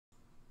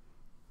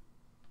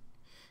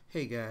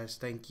Hey guys,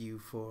 thank you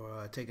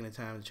for taking the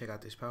time to check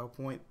out this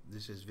PowerPoint.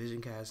 This is Vision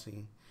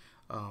Casting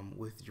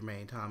with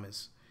Jermaine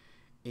Thomas,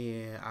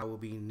 and I will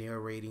be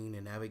narrating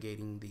and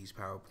navigating these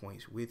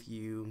PowerPoints with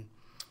you.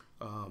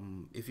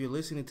 If you're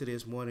listening to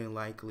this, more than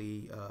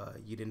likely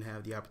you didn't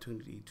have the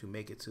opportunity to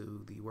make it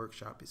to the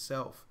workshop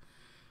itself,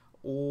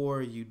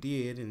 or you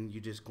did and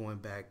you're just going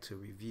back to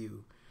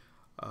review.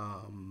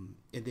 And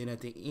then at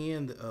the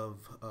end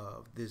of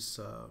this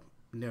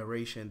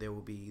narration, there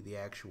will be the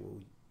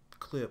actual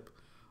clip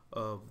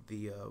of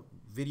the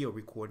video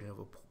recording of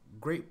a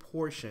great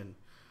portion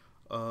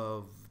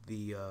of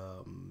the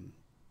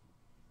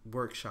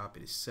workshop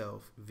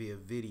itself via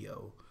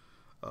video,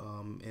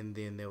 and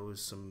then there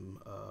was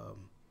some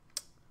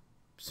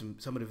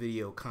of the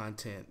video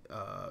content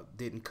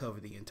didn't cover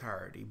the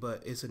entirety,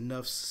 but it's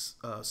enough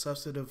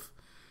substantive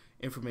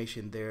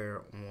information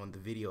there on the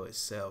video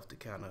itself to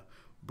kind of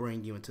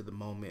bring you into the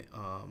moment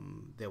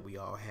that we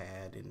all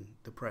had, in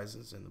the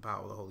presence and the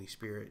power of the Holy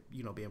Spirit,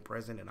 being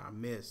present in our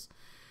midst.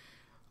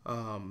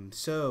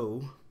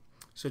 So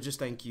just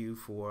thank you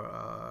for,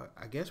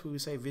 I guess we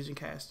would say, Vision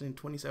Casting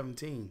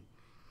 2017.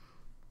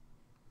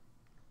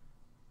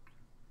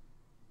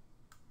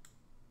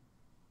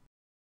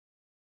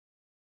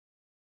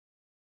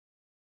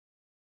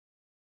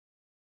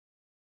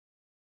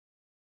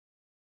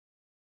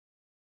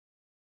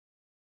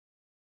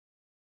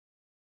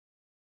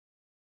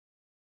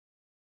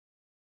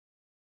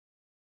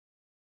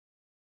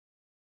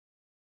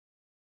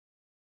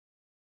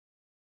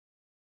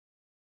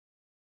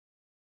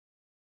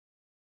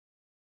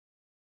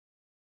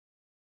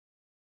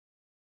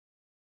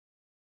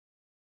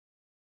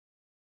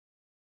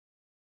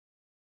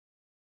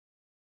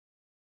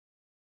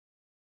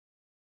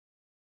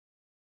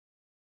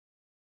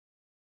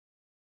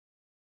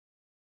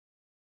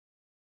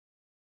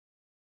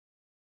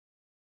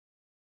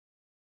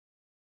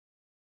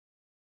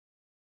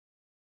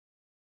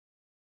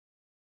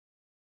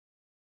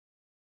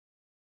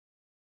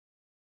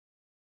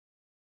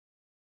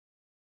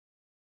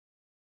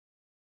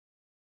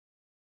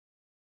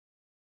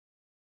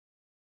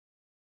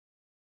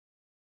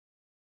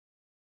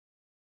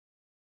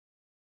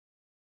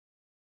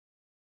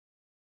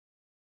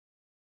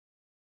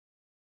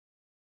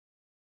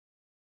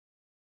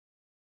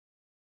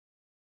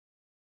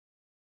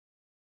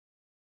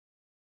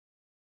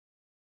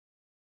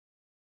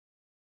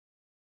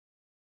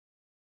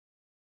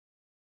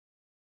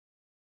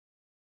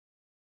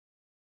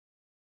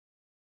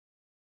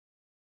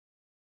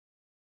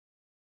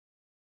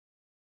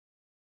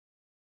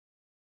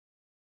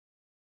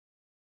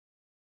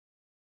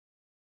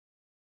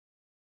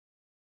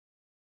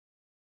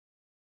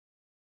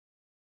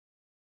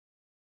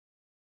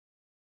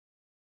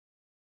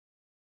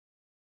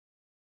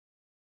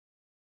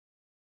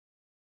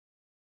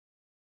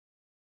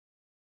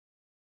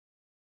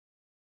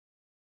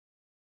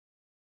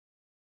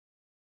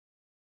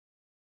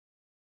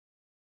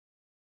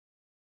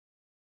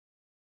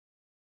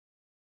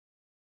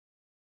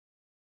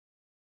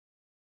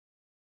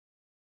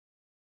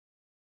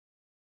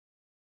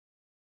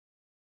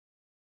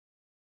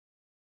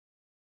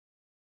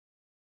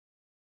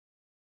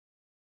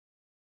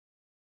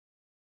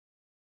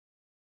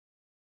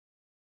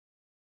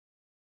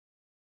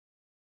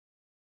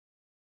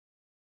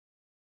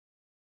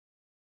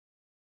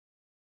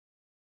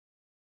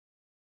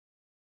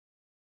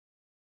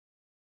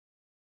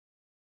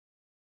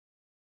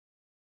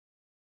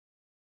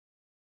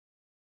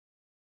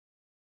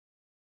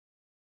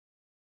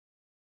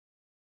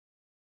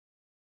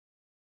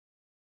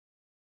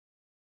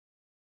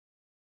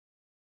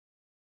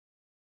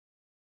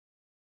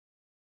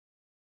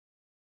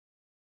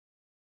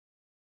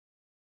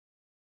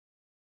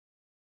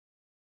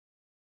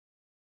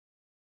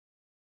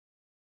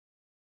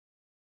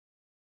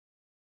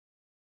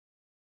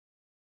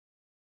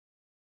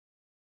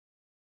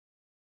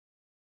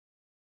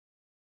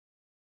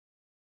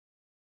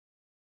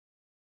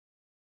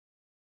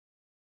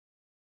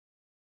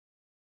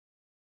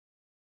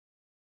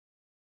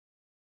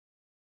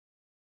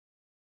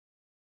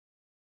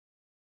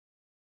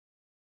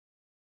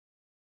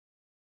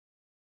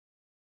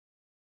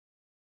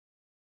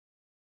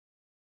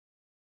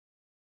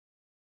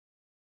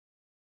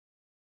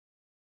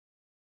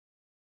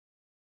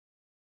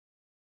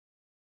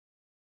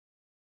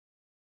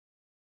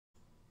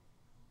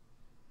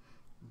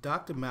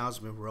 Dr.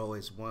 Miles Monroe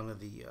is one of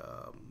the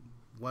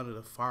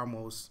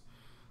foremost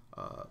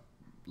uh,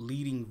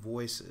 leading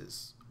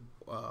voices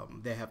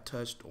that have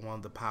touched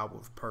on the power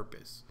of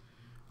purpose,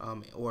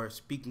 or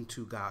speaking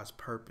to God's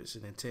purpose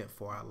and intent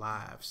for our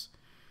lives.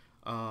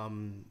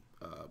 Um,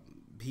 uh,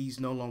 he's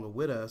no longer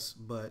with us,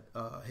 but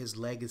his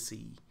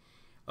legacy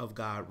of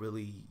God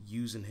really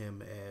using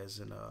him as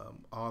an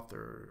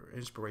author,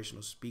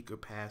 inspirational speaker,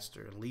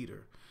 pastor, and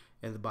leader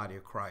in the body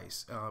of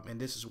Christ. And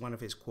this is one of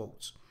his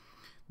quotes: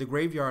 "The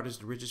graveyard is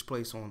the richest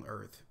place on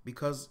earth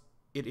because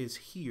it is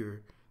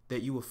here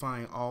that you will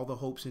find all the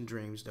hopes and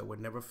dreams that were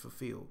never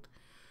fulfilled,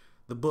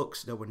 the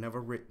books that were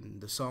never written,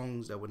 the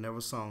songs that were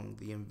never sung,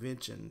 the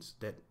inventions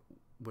that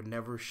were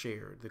never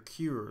shared, the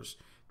cures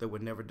that were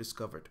never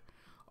discovered,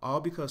 all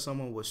because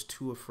someone was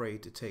too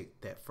afraid to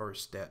take that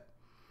first step,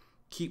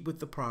 keep with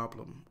the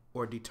problem,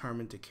 or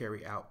determined to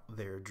carry out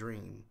their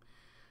dream.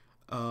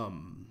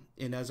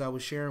 And as I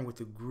was sharing with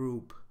the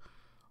group,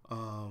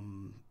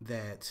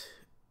 that,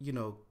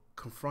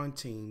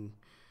 confronting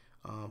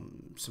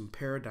some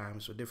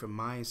paradigms or different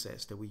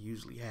mindsets that we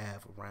usually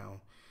have around,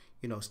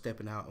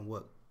 stepping out and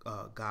what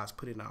God's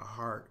put in our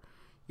heart,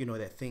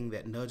 that thing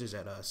that nudges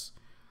at us.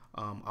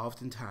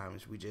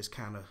 Oftentimes we just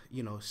kind of,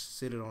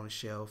 sit it on a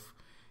shelf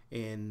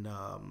and,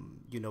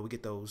 we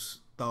get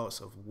those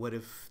thoughts of what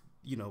if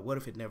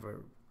it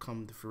never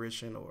come to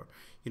fruition, or,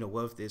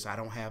 what if I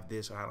don't have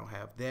this or I don't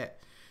have that.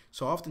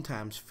 So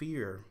oftentimes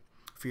fear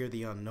of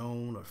the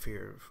unknown, or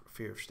fear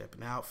of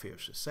stepping out, fear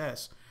of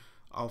success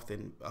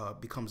often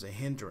becomes a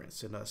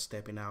hindrance in us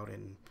stepping out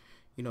and,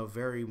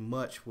 very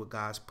much what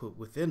God's put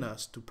within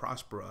us to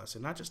prosper us,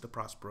 and not just to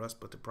prosper us,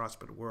 but to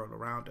prosper the world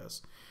around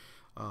us.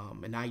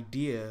 An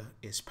idea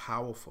is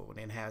powerful and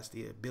it has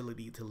the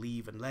ability to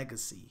leave a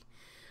legacy.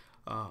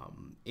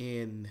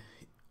 And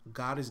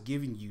God is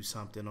giving you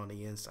something on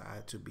the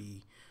inside to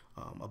be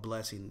a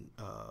blessing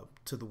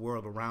to the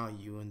world around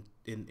you, and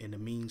the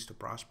means to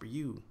prosper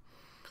you.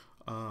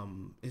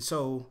 And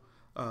so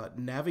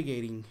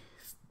navigating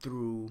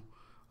through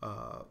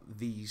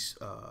these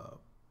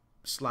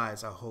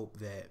slides, I hope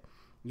that,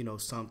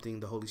 something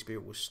the Holy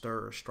Spirit will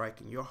stir or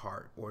strike in your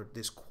heart, or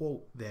this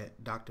quote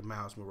that Dr.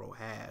 Miles Monroe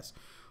has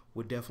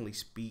would definitely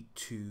speak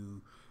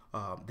to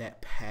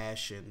that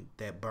passion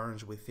that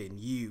burns within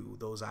you,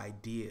 those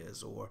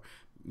ideas, or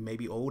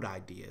maybe old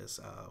ideas.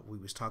 We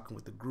was talking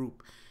with the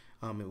group,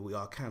 and we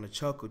all kind of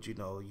chuckled. You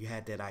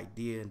had that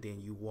idea, and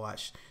then you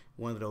watched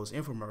one of those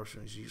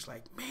infomercials. You're just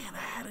like, man, I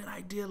had an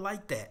idea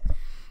like that,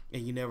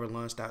 and you never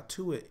launched out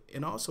to it.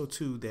 And also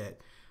too, that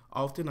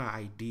often our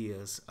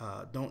ideas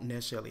don't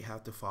necessarily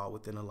have to fall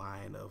within a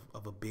line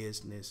of a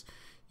business.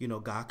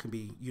 God can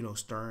be,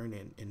 stirring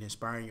and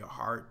inspiring your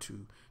heart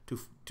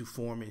to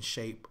form and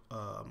shape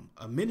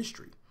a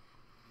ministry.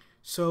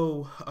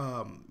 So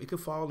it could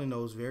fall in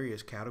those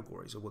various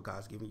categories of what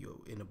God's giving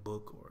you in a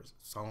book or a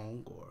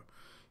song, or,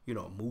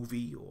 a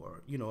movie,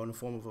 or, in the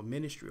form of a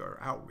ministry or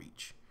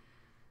outreach.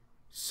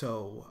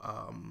 So,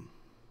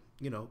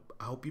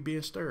 I hope you're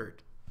being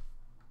stirred.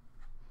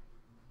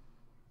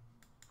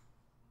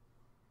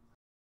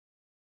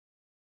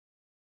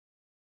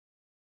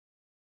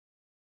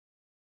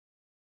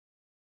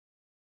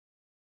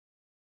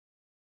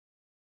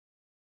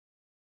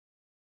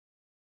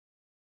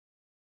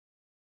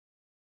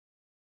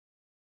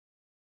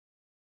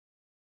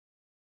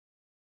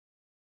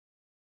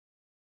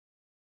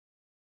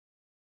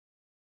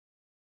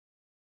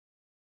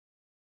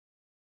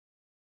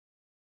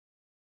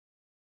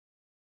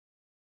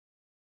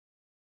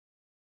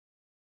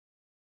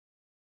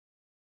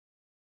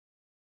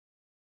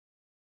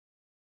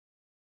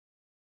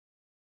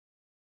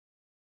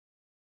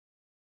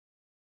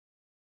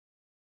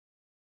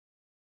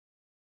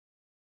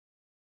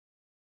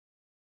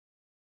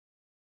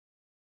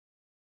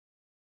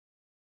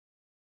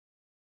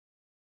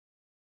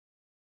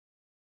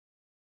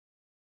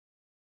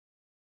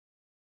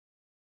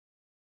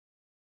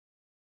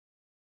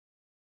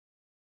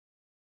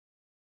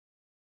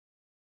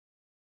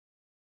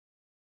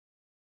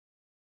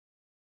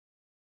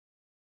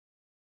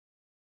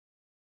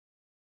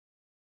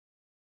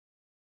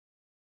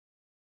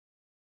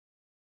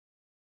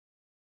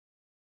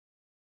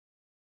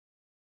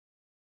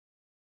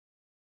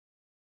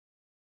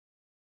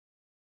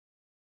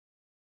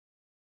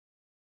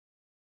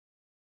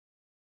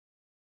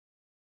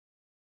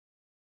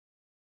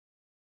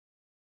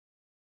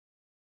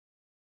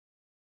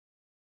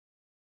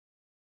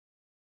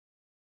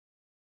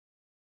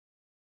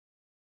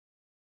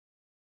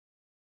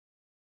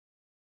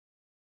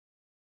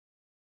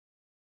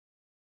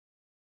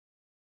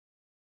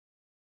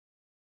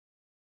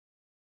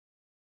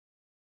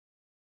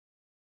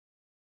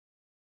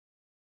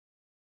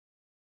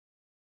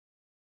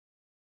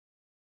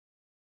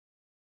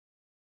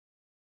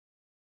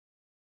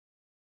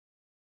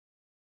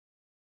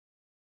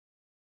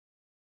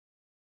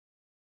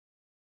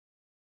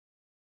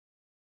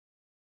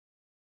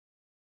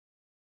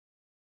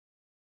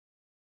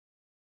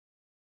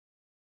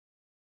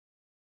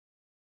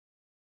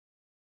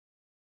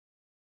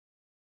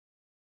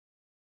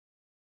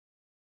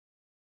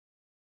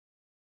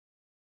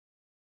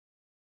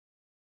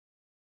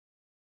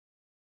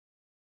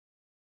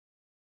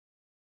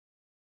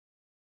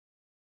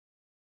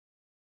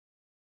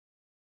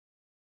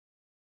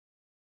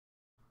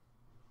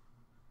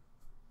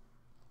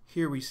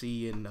 Here we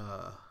see in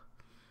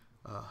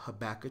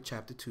Habakkuk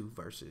chapter 2,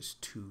 verses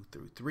 2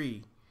 through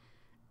 3.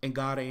 And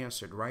God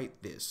answered,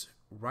 write this,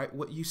 write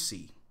what you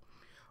see.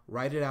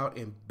 Write it out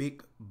in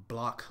big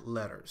block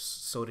letters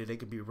so that they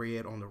can be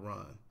read on the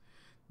run.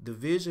 The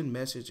vision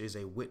message is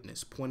a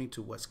witness pointing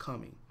to what's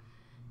coming.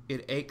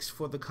 It aches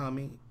for the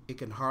coming. It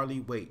can hardly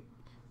wait.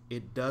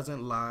 It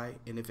doesn't lie.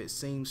 And if it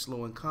seems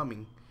slow in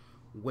coming,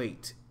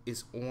 wait,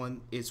 it's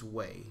on its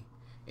way.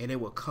 and it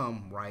will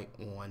come right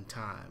on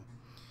time.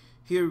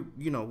 Here,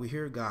 we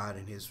hear God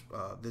in his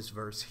this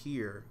verse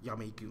here. I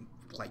mean, you can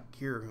like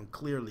hear him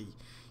clearly,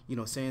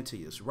 saying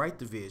to us, write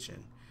the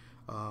vision.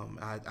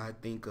 I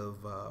think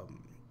of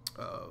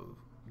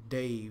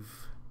Dave,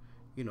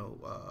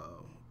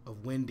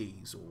 of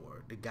Wendy's,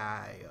 or the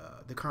guy,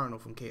 the Colonel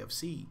from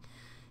KFC.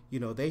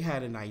 They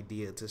had an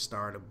idea to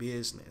start a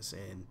business,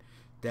 and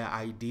that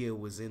idea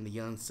was in the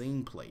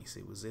unseen place.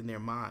 It was in their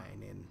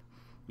mind, and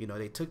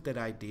they took that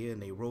idea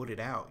and they wrote it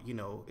out.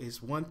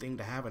 It's one thing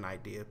to have an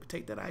idea, but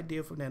take that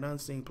idea from that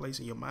unseen place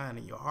in your mind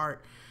and your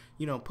heart,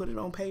 put it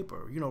on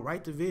paper,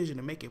 write the vision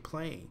and make it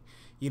plain.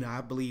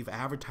 I believe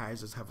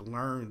advertisers have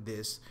learned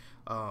this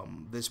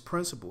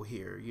principle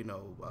here,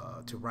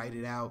 to write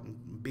it out in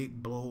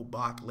big bold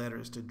block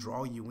letters to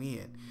draw you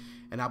in.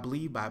 And I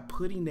believe by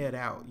putting that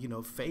out,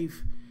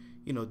 faith,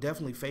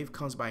 definitely faith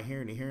comes by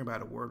hearing and hearing by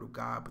the word of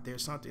God, but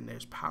there's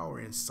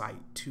power in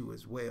sight too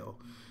as well,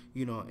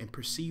 and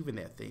perceiving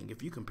that thing.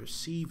 If you can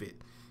perceive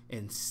it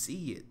and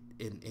see it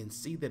and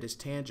see that it's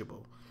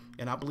tangible.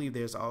 And I believe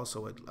there's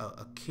also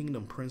a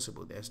kingdom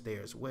principle that's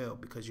there as well,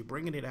 because you're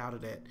bringing it out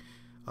of that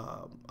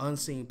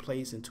unseen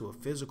place into a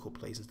physical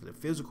place, into the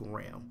physical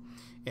realm.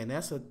 And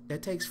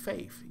that takes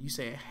faith. You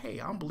say, hey,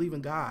 I'm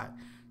believing God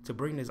to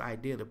bring this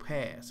idea to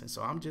pass. And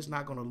so I'm just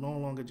not going to no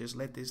longer just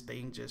let this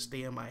thing just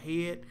stay in my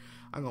head.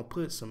 I'm going to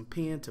put some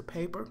pen to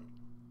paper.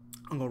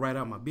 I'm going to write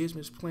out my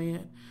business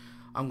plan.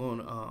 I'm going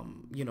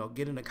to,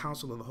 get in the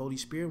counsel of the Holy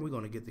Spirit. We're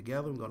going to get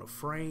together. We're going to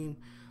frame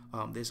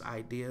this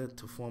idea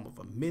to form of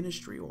a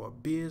ministry or a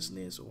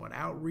business or an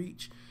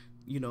outreach,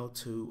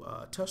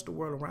 to touch the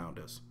world around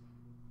us.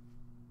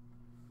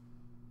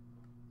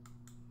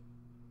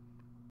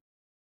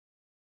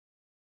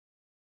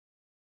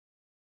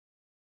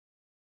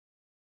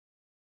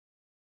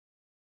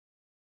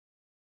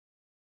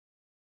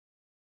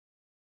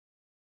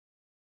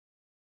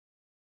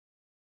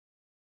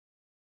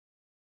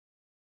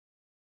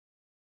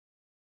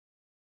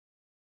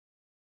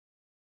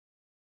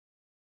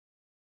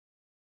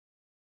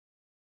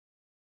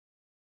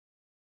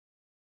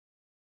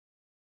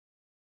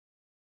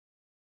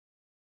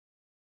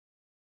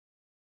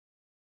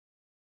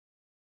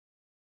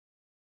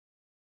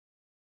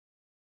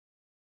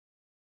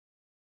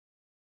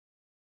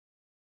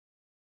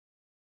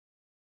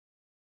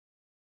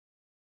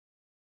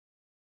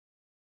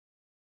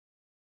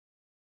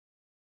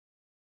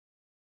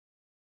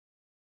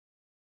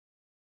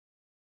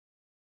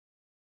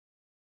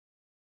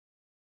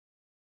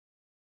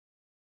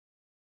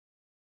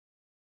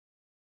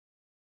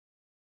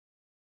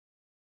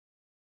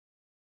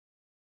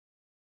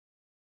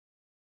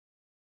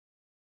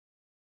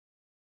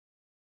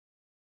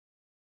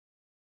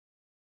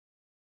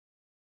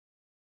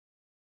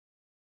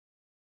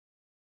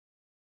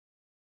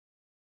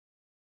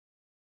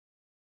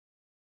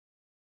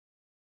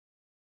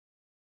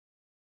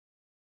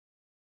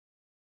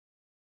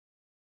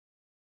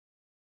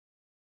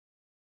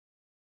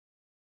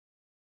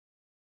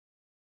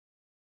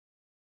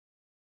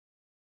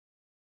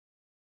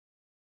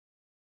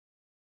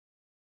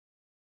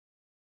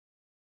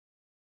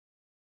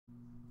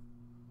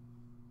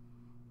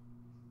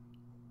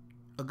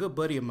 A good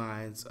buddy of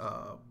mine's,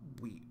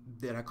 we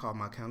that I call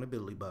my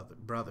accountability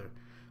brother.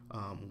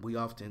 We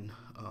often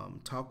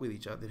talk with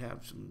each other and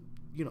have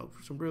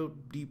some real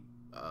deep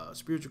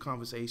spiritual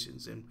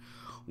conversations. And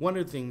one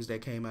of the things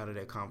that came out of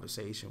that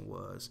conversation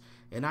was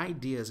an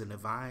idea is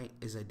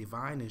a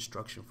divine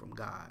instruction from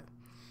God.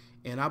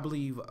 And I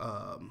believe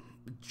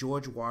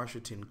George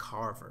Washington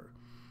Carver,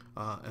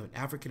 an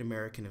African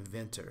American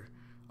inventor,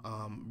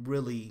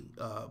 really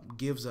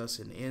gives us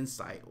an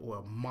insight or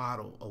a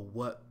model of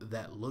what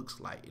that looks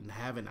like, and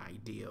have an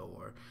idea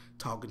or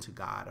talking to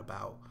God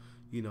about,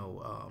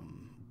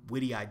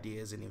 witty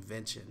ideas and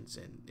inventions,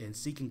 and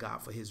seeking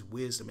God for his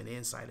wisdom and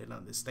insight and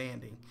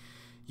understanding.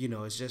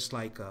 It's just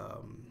like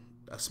a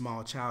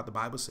small child. The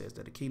Bible says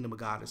that the kingdom of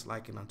God is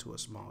likened unto a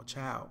small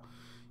child.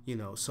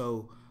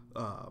 So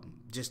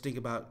just think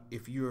about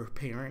if you're a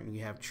parent and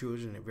you have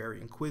children and they're very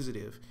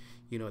inquisitive,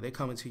 they're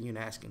coming to you and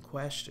asking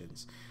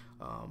questions.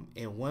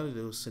 And one of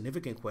those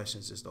significant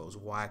questions is those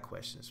why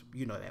questions.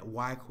 That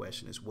why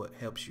question is what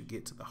helps you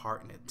get to the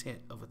heart and intent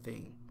of a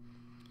thing.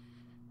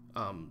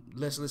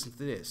 Let's listen to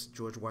this.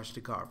 George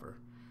Washington Carver.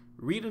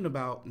 Reading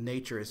about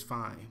nature is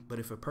fine, but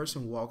if a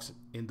person walks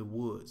in the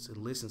woods and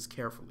listens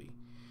carefully,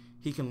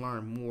 he can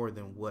learn more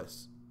than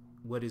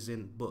what is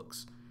in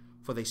books,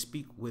 for they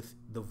speak with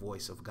the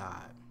voice of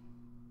God.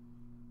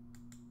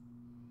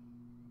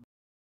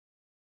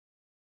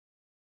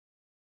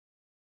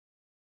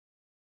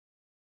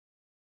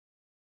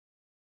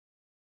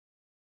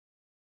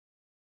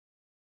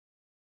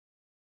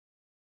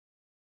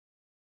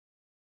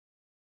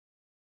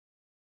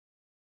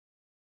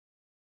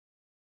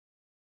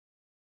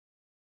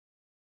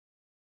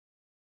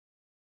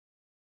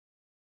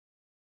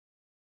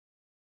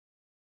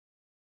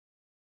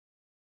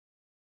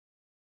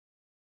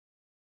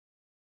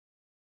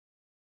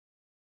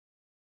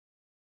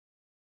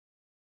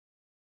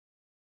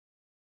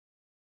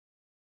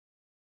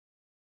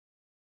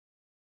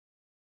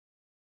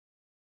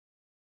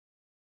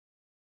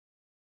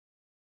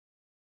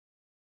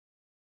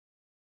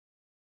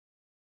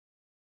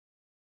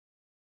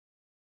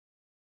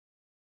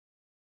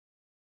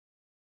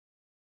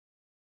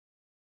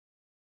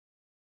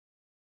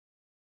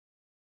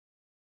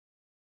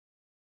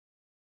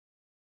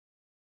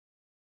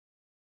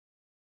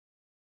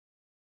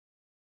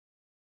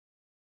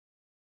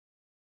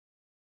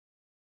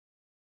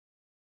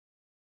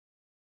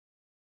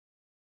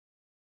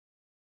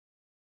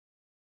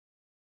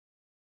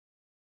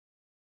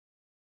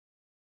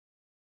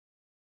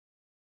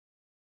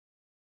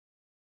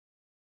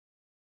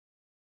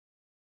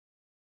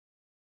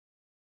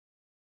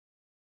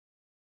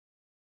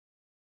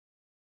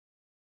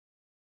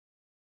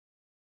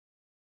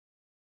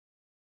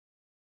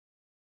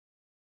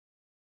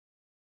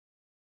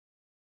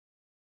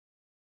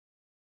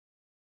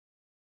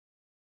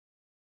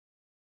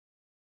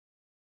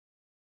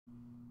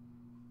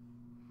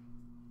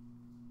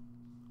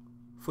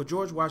 For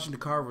George Washington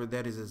Carver,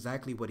 that is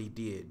exactly what he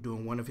did.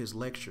 During one of his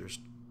lectures,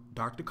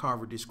 Dr.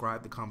 Carver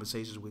described the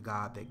conversations with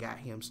God that got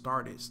him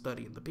started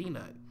studying the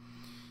peanut.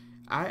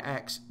 I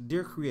asked,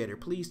 "Dear Creator,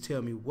 please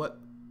tell me what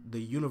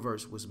the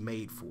universe was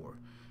made for."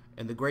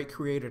 And the great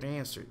Creator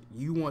answered,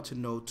 "You want to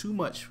know too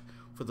much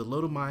for the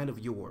little mind of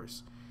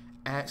yours.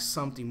 Ask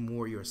something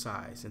more your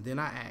size." And then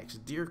I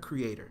asked, "Dear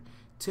Creator,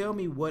 tell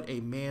me what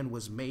a man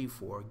was made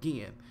for."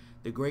 Again,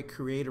 the great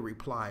Creator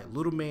replied,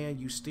 "Little man,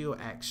 you still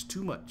ask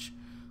too much.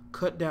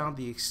 Cut down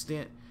the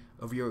extent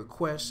of your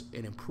request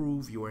and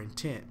improve your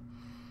intent."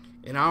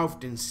 And I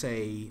often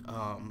say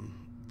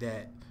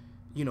that,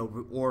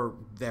 or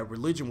that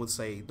religion would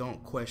say,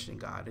 don't question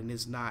God. And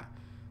it's not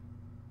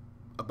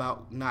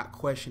about not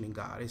questioning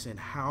God. It's in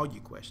how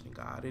you question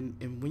God.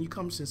 And when you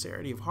come to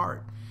sincerity of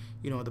heart,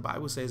 the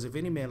Bible says, if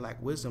any man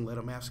lack wisdom, let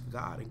him ask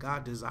God. And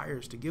God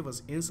desires to give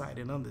us insight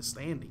and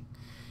understanding.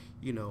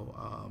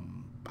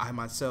 I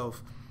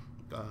myself,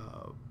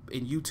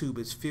 in YouTube,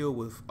 is filled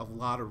with a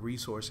lot of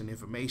resource and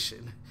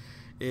information.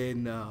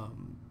 And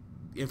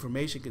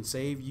information can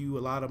save you a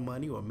lot of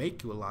money or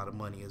make you a lot of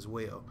money as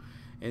well.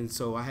 And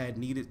so I had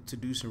needed to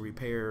do some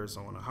repairs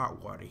on a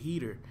hot water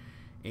heater,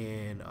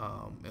 and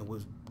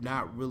was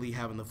not really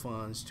having the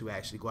funds to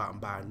actually go out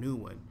and buy a new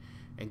one.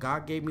 And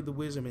God gave me the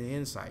wisdom and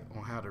insight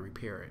on how to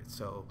repair it.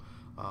 So,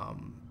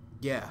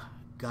 yeah,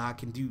 God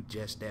can do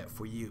just that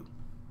for you.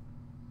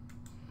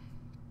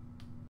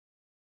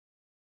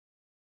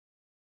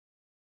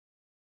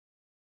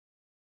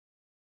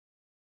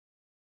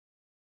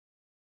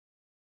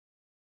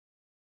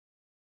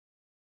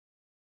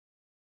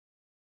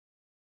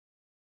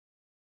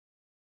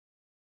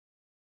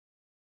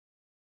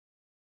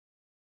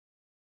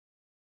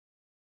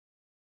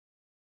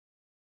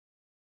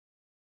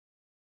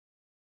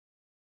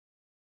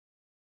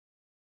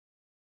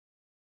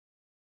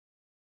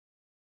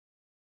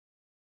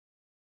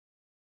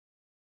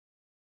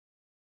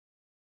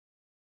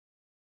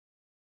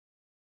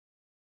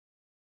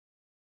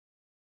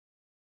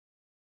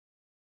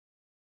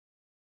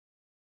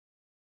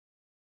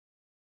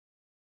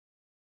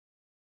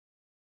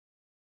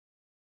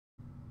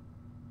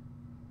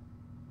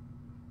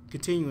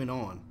 Continuing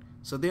on.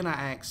 So then I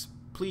asked,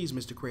 "Please,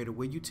 Mr. Creator,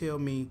 will you tell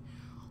me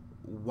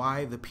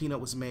why the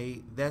peanut was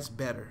made?" That's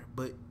better,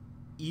 but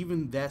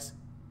even that's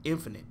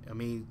infinite. I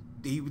mean,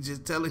 he was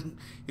telling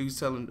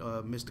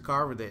Mr.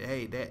 Carver that,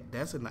 hey,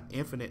 that's an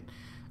infinite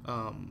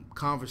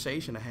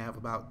conversation to have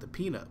about the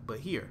peanut. But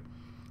here,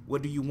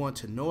 what do you want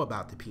to know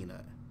about the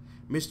peanut?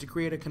 "Mr.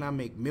 Creator, can I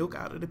make milk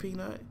out of the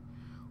peanut?"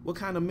 "What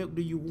kind of milk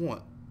do you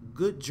want?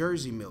 Good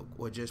Jersey milk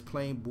or just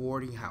plain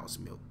boarding house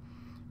milk?"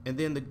 And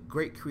then the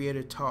great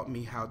Creator taught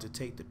me how to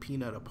take the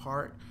peanut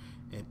apart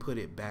and put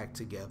it back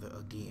together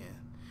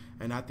again.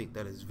 And I think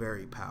that is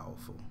very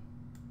powerful.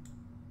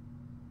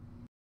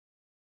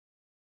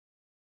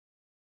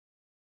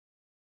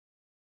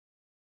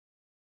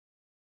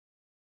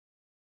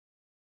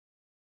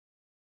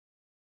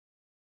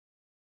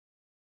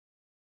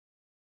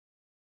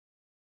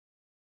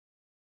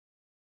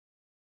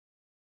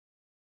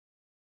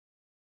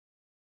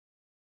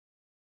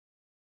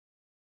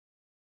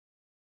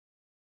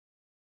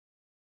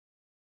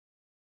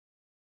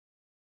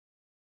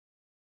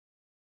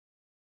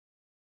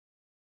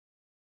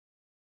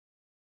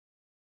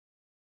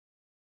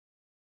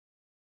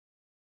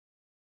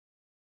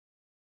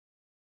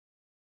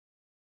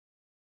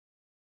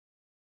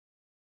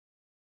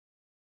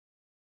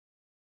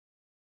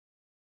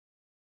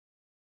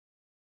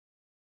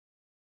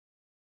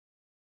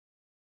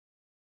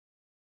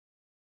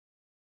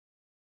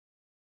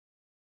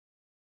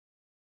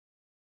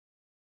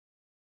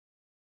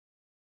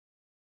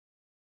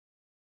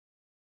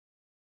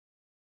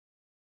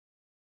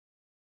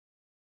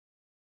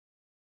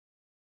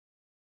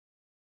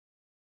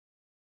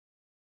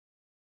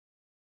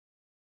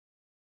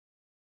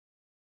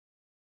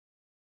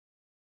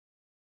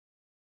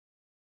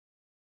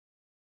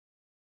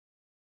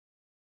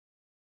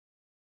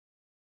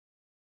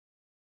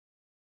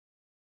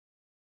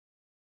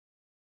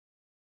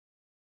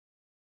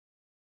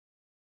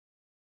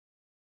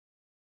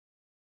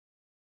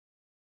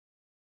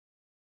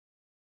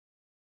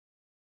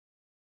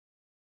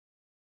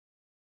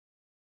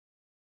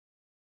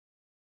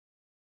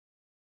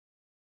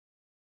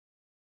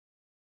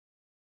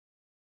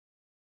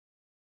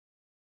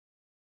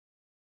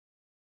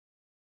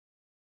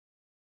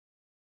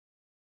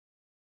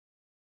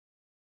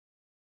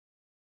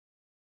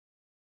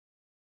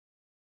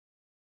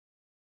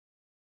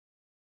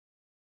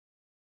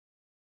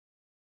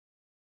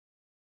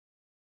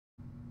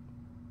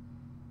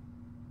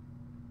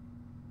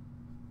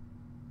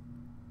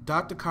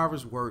 Dr.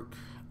 Carver's work,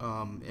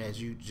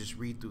 as you just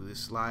read through this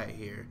slide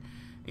here,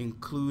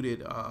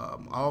 included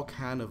all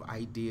kind of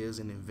ideas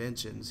and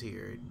inventions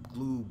here: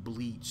 glue,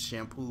 bleach,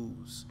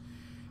 shampoos.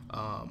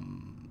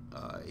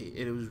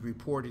 It was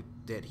reported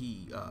that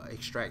he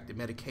extracted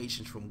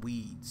medications from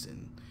weeds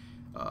and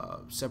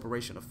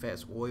separation of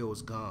fats,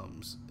 oils,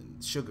 gums,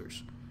 and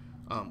sugars.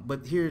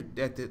 But here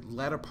at the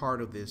latter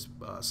part of this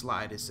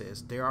slide, it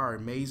says, there are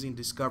amazing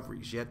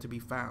discoveries yet to be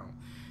found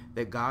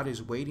that God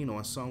is waiting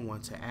on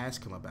someone to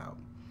ask him about.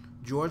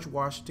 George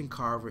Washington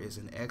Carver is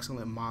an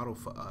excellent model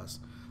for us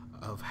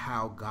of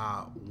how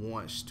God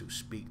wants to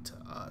speak to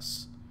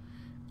us.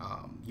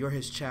 You're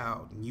his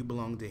child and you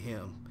belong to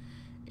him.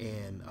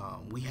 And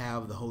we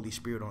have the Holy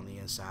Spirit on the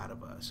inside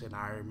of us. And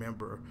I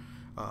remember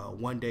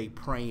one day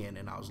praying,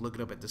 and I was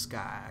looking up at the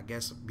sky, I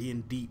guess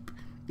being deep.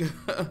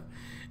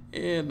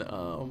 And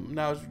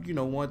I was,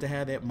 wanted to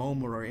have that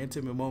moment or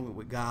intimate moment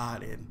with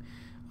God, and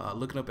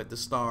looking up at the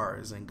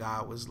stars. And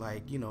God was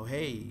like,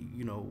 hey,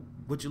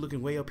 what you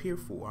looking way up here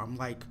for? I'm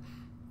like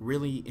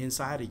really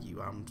inside of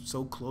you. I'm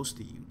so close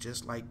to you,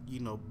 just like,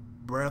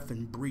 breath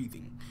and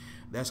breathing.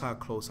 That's how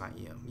close I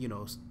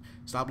am.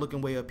 Stop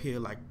looking way up here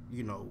like,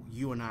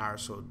 you and I are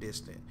so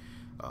distant.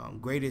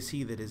 Great is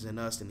he that is in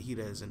us than he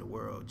that is in the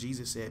world.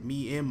 Jesus said,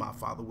 me and my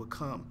Father will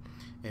come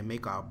and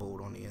make our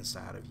abode on the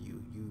inside of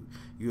you.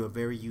 You're a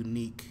very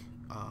unique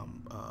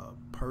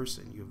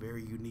person. You're a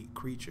very unique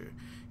creature,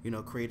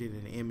 created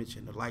in the image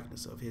and the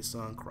likeness of his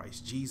son,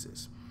 Christ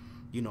Jesus.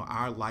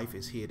 Our life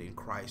is hid in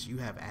Christ. You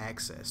have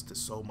access to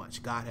so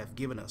much. God hath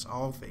given us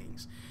all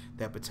things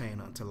that pertain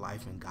unto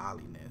life and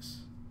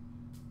godliness.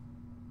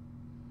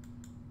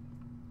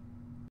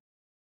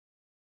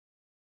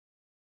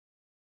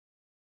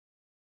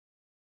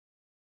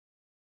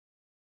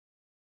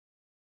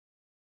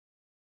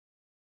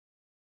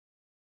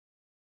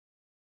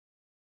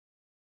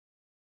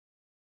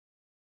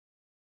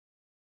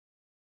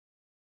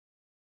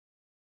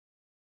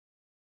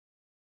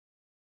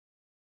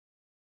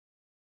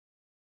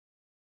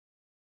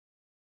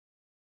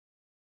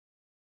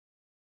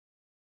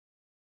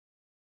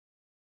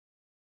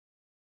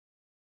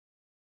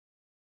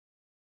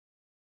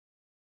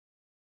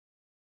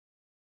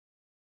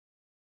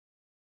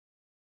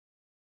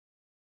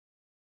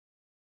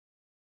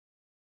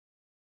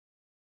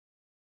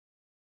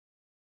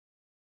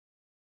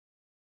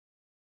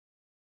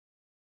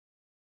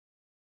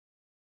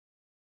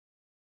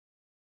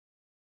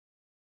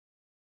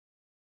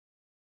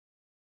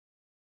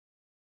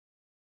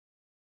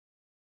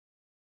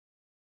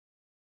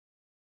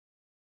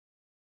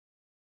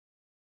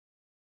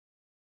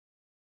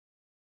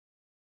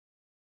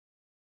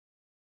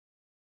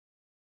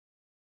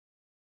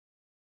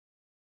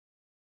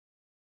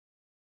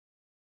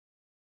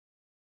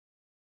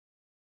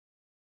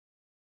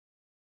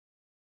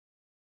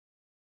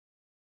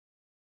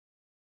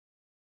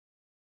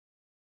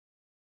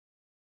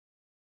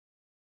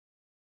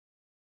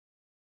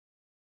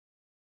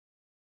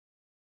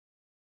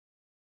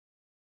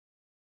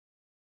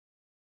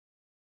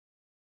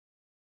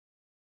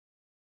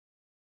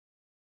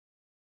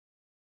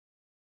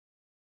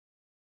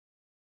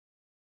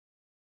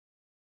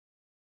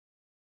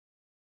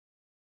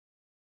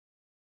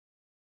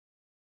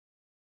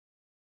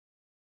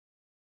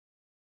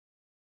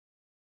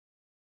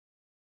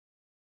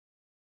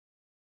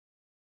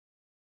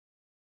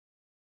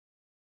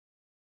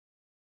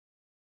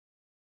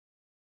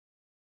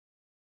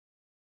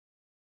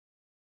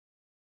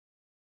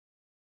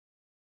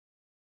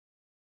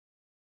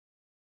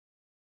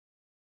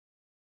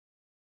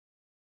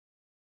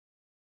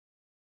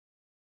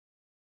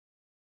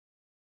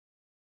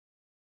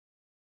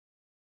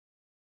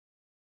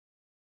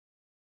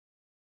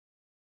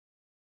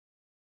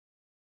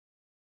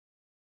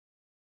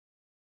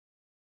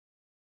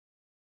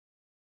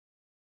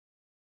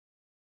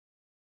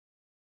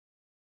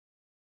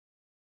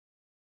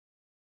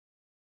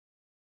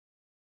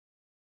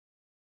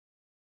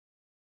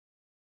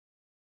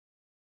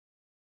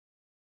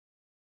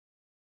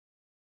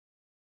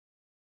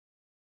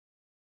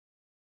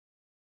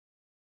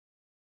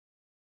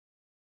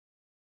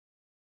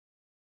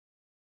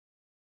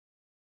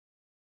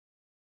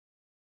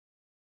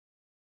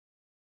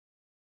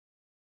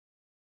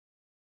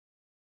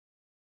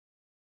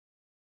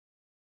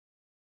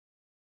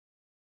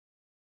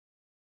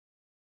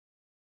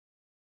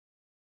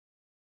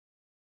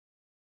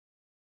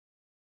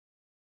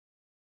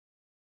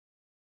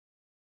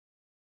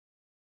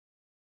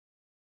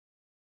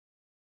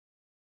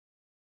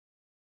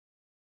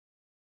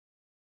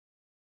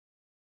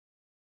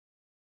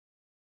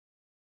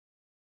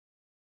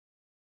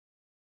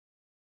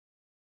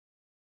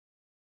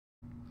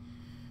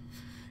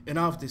 And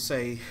I often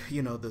say,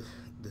 the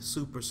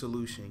super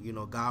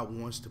solution, God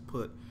wants to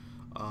put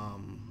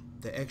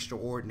the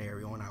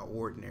extraordinary on our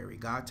ordinary.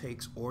 God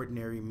takes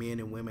ordinary men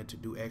and women to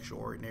do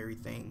extraordinary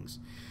things.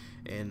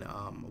 And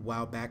a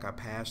while back, our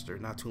pastor,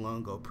 not too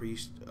long ago,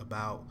 preached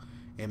about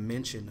and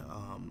mentioned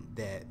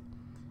that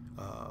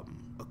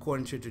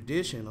according to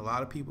tradition, a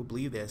lot of people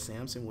believe that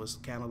Samson was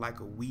kind of like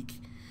a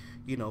weak,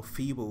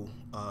 feeble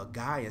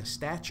guy in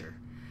stature.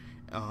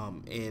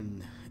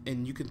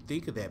 And you can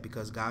think of that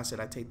because God said,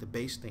 I take the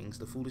base things,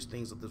 the foolish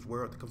things of this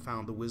world to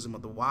confound the wisdom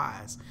of the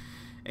wise.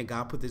 And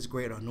God put this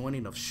great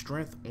anointing of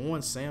strength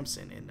on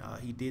Samson, and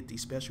he did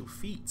these special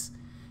feats,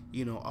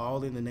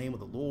 all in the name of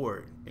the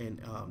Lord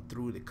and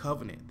through the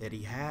covenant that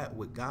he had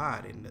with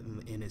God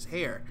in his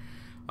hair.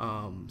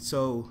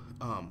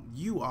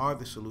 You are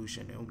the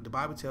solution. And the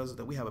Bible tells us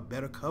that we have a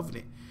better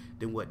covenant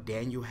than what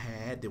Daniel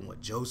had, than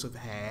what Joseph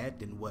had,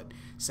 than what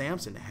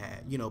Samson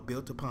had,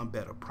 built upon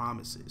better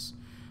promises.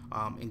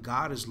 And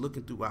God is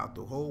looking throughout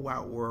the whole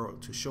wide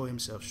world to show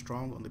himself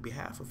strong on the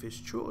behalf of his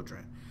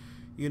children.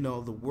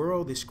 The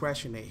world is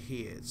scratching their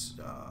heads,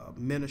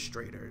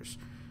 administrators,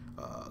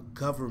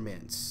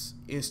 governments,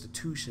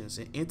 institutions,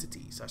 and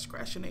entities are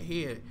scratching their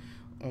head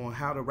on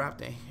how to wrap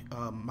their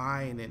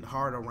mind and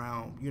heart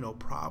around,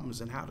 problems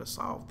and how to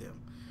solve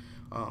them.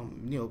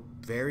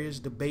 Various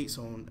debates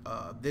on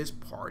this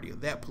party or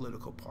that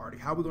political party,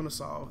 how we're going to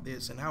solve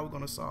this and how we're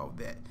going to solve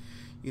that.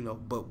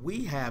 But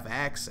we have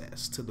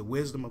access to the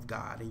wisdom of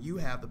God, and you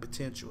have the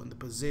potential and the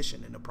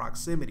position and the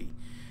proximity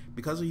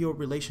because of your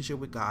relationship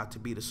with God to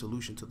be the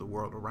solution to the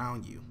world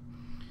around you.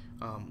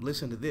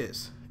 Listen to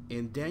this.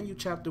 In Daniel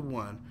chapter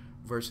 1,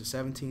 verses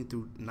 17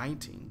 through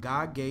 19,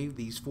 God gave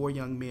these 4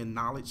 young men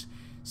knowledge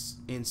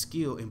and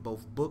skill in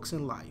both books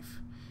and life.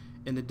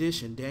 In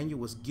addition, Daniel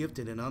was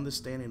gifted in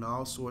understanding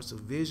all sorts of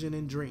vision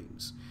and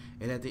dreams.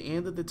 And at the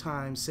end of the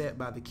time set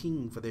by the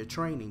king for their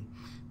training,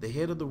 the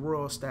head of the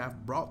royal staff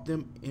brought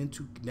them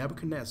into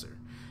Nebuchadnezzar.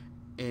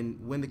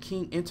 And when the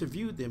king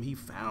interviewed them, he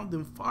found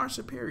them far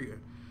superior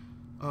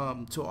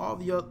to all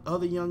the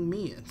other young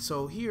men.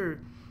 So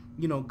here,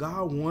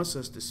 God wants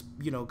us to,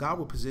 God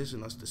will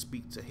position us to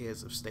speak to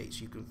heads of states.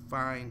 You can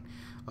find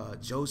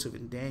Joseph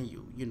and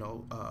Daniel,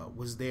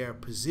 was there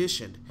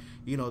positioned,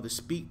 to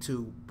speak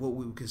to what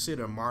we would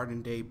consider a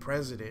modern day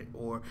president,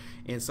 or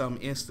in some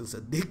instance,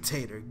 a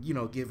dictator,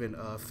 given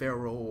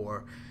Pharaoh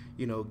or,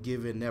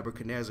 given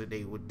Nebuchadnezzar.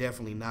 They were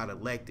definitely not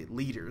elected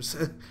leaders.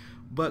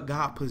 But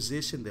God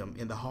positioned them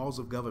in the halls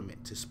of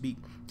government to speak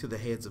to the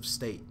heads of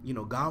state.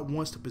 God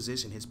wants to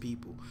position his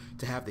people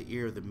to have the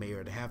ear of the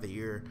mayor, to have the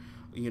ear,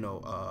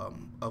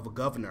 of a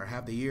governor,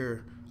 have the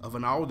ear of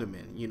an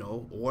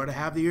alderman, or to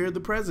have the ear of the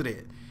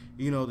president,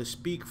 to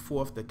speak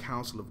forth the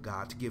counsel of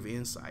God, to give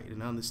insight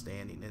and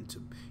understanding, and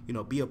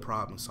to, be a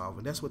problem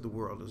solver. That's what the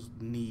world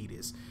need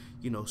is,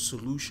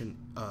 solution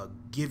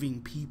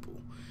giving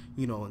people,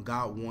 and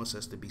God wants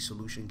us to be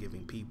solution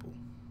giving people.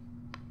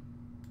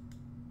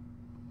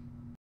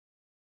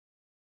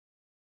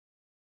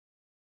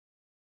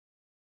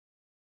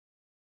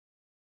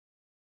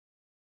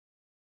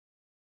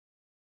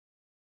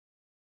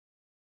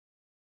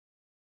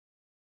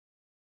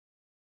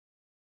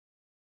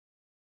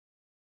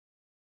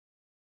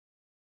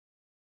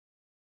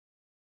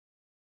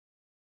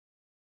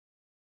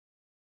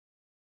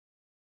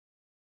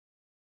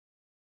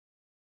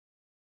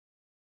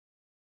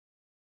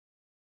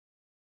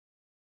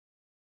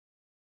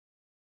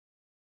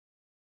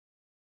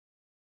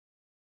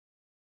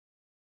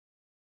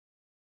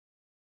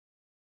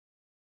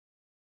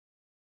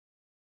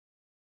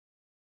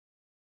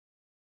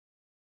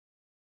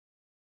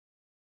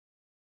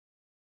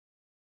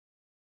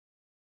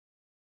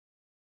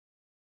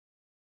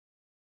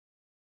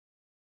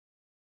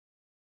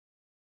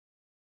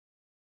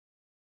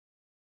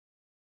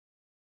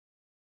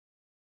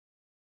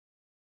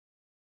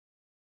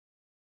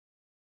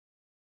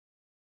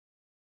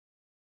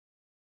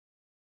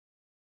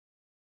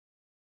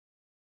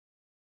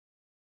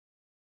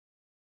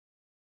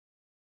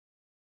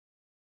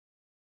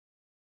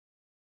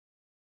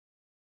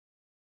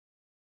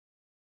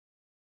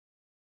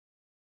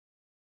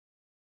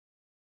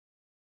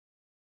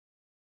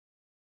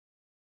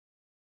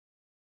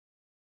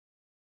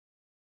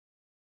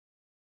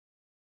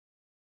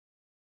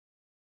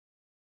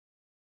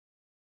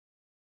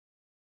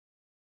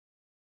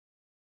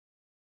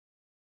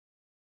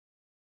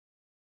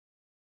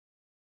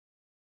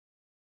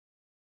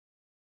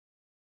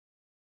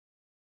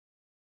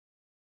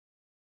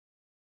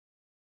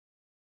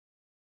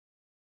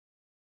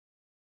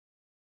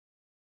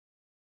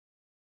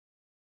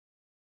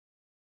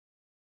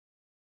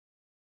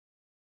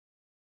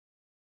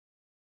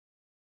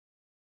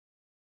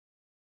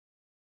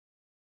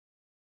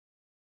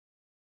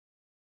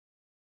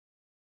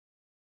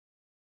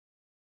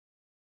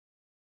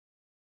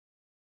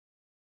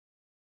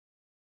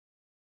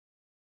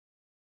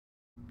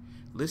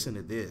 Listen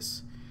to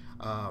this.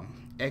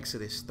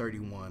 Exodus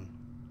 31.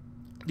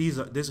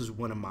 This is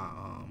one of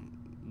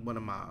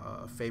my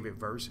favorite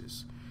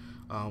verses.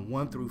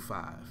 1 through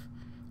 5.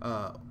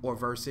 Or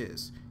verse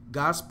is,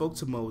 God spoke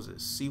to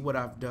Moses, see what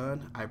I've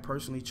done? I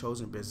personally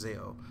chosen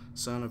Bezalel,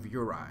 son of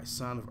Uri,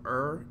 son of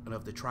Ur, and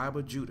of the tribe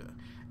of Judah,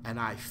 and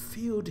I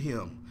filled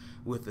him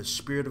with the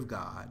Spirit of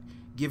God,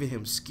 giving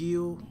him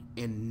skill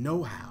and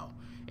know-how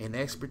and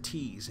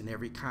expertise in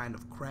every kind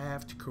of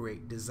craft to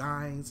create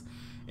designs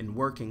and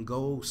work in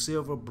gold,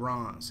 silver,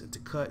 bronze, and to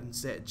cut and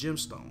set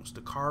gemstones,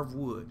 to carve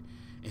wood,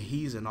 and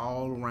he's an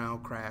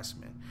all-around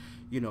craftsman.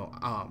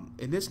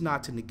 And it's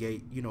not to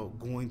negate,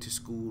 going to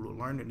school or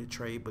learning a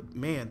trade, but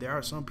man, there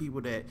are some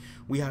people that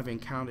we have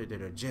encountered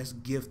that are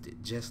just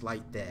gifted just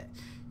like that.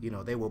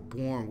 They were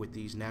born with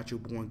these natural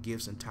born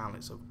gifts and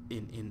talents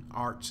in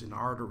arts and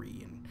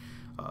artery and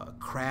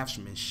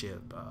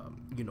craftsmanship,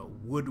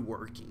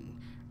 woodworking,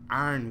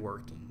 iron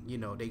working.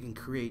 They can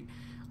create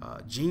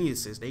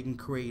geniuses. They can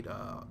create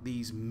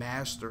these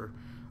master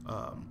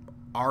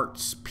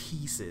arts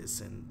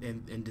pieces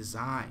and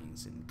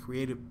designs and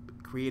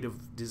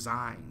creative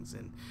designs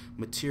and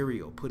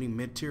putting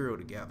material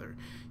together.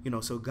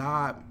 So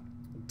God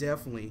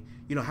definitely,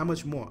 how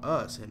much more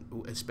us,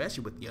 and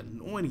especially with the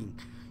anointing,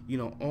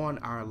 on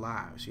our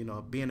lives,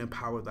 being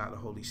empowered by the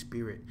Holy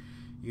Spirit.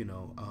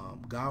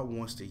 God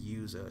wants to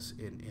use us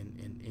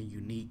in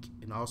unique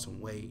and awesome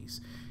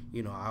ways. I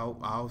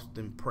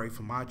often pray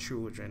for my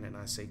children, and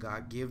I say,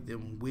 God, give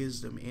them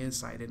wisdom,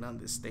 insight, and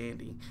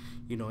understanding,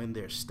 in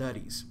their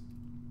studies.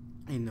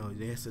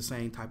 That's the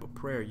same type of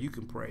prayer you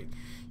can pray,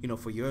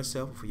 for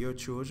yourself or for your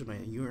children,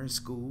 and you're in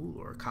school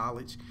or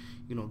college.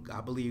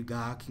 I believe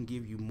God can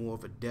give you more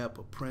of a depth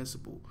of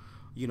principle,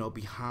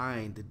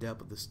 behind the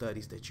depth of the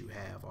studies that you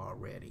have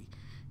already.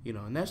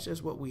 And that's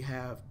just what we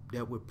have,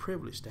 that we're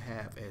privileged to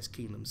have as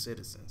kingdom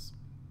citizens.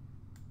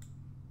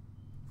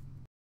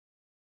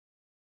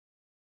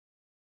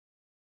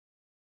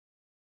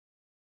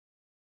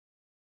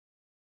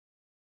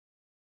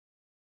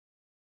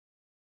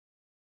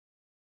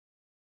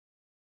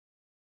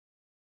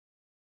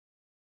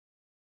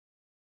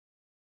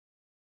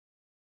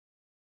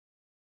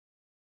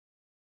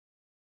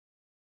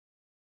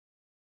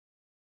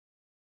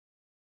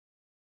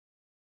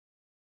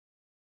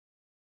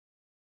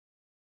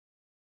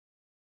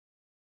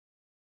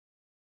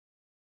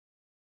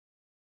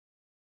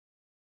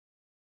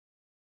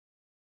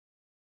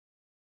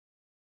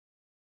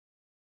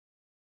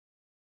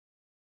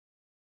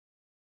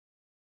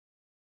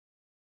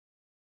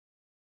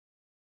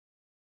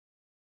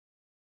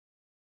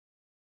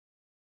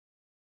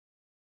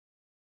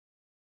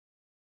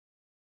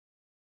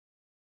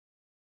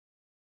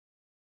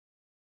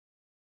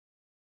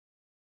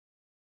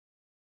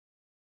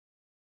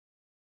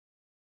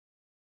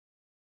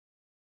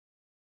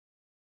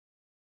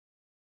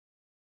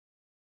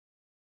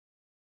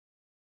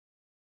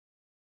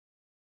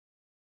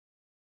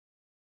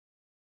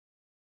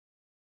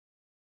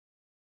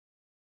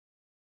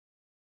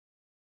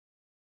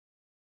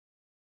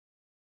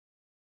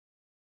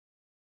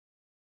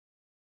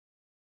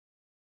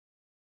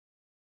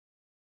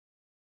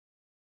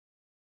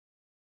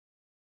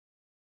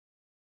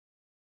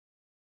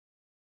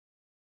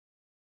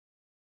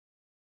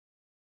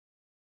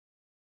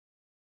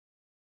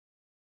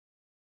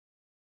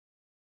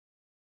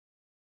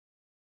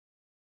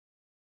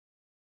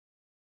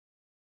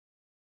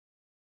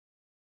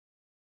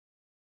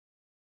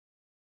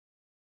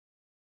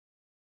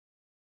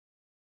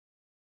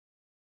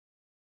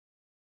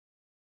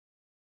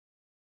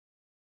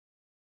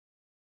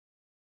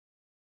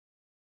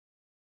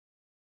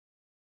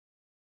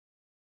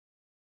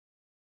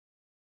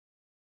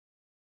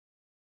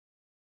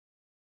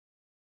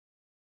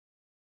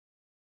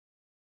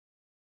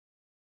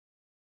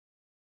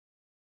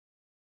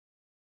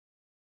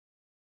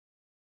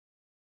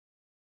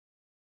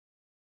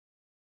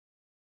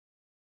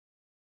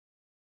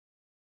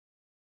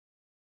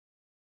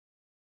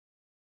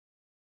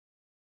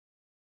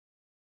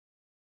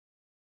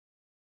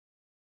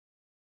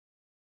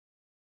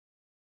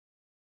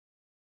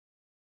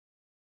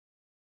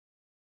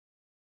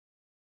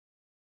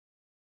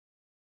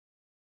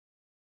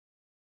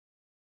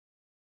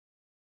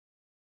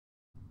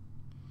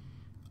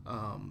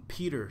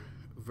 Peter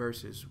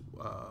verses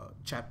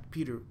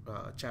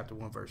chapter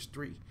 1 verse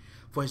 3,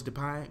 for his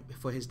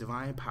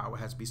divine power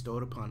has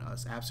bestowed upon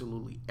us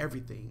absolutely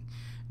everything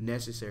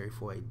necessary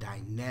for a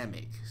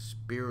dynamic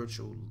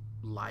spiritual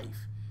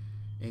life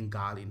in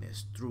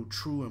godliness through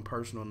true and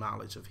personal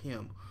knowledge of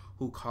him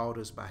who called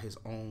us by his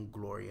own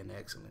glory and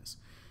excellence.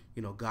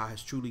 God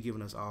has truly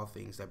given us all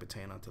things that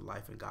pertain unto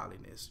life and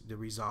godliness. The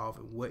resolve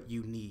and what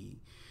you need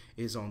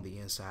is on the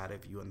inside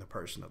of you in the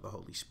person of the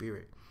Holy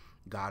Spirit.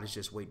 God is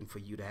just waiting for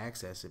you to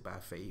access it by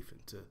faith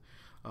and to,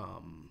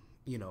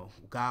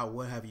 God,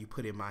 what have you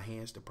put in my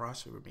hands to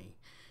prosper me?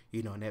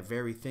 And that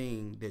very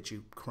thing that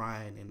you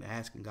crying and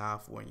asking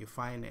God for in your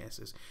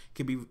finances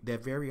could be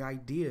that very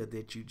idea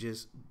that you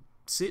just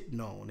sitting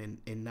on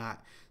and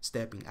not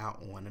stepping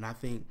out on. And I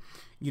think,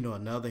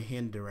 another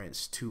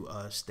hindrance to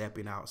us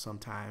stepping out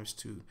sometimes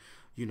to,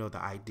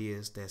 the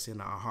ideas that's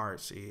in our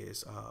hearts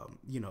is,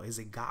 is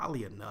it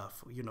godly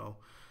enough?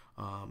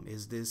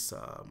 Is this,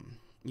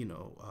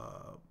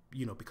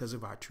 because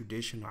of our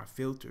tradition, our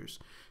filters,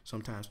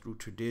 sometimes through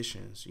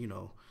traditions,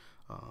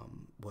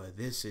 well,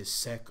 this is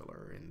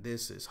secular and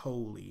this is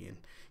holy, and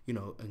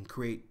and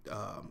create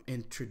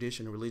in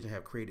tradition and religion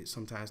have created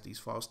sometimes these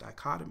false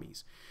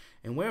dichotomies.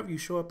 And wherever you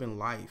show up in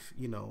life,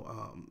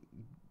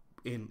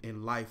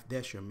 in life,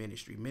 that's your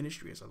ministry.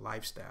 Ministry is a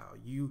lifestyle.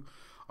 You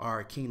are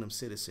a kingdom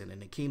citizen,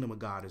 and the kingdom of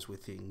God is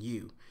within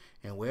you.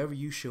 And wherever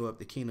you show up,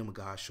 the kingdom of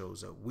God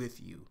shows up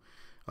with you.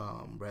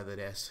 Whether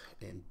that's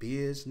in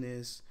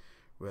business,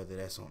 whether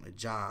that's on a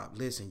job.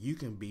 Listen, you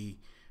can be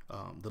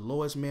the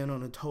lowest man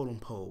on the totem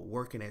pole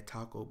working at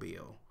Taco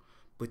Bell,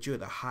 but you're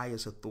the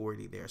highest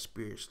authority there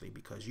spiritually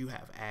because you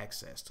have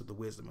access to the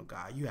wisdom of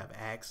God. You have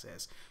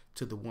access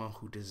to the one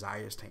who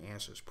desires to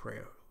answer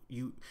prayer.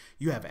 you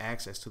have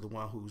access to the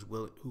one who's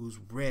willing, who's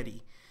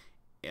ready,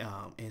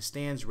 and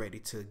stands ready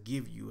to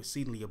give you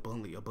exceedingly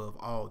abundantly above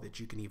all that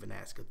you can even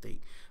ask or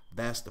think.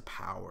 That's the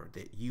power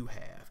that you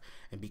have,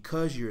 and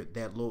because you're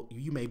that low,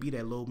 you may be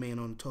that low man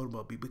on the totem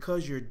pole.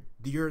 Because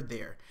you're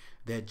there,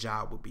 that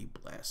job will be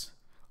blessed.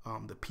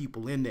 The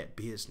people in that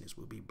business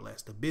will be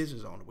blessed. The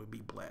business owner will be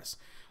blessed.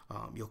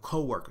 Your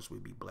coworkers will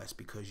be blessed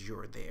because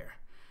you're there.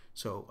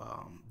 So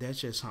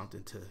that's just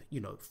something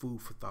to,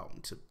 food for thought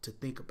and to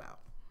think about.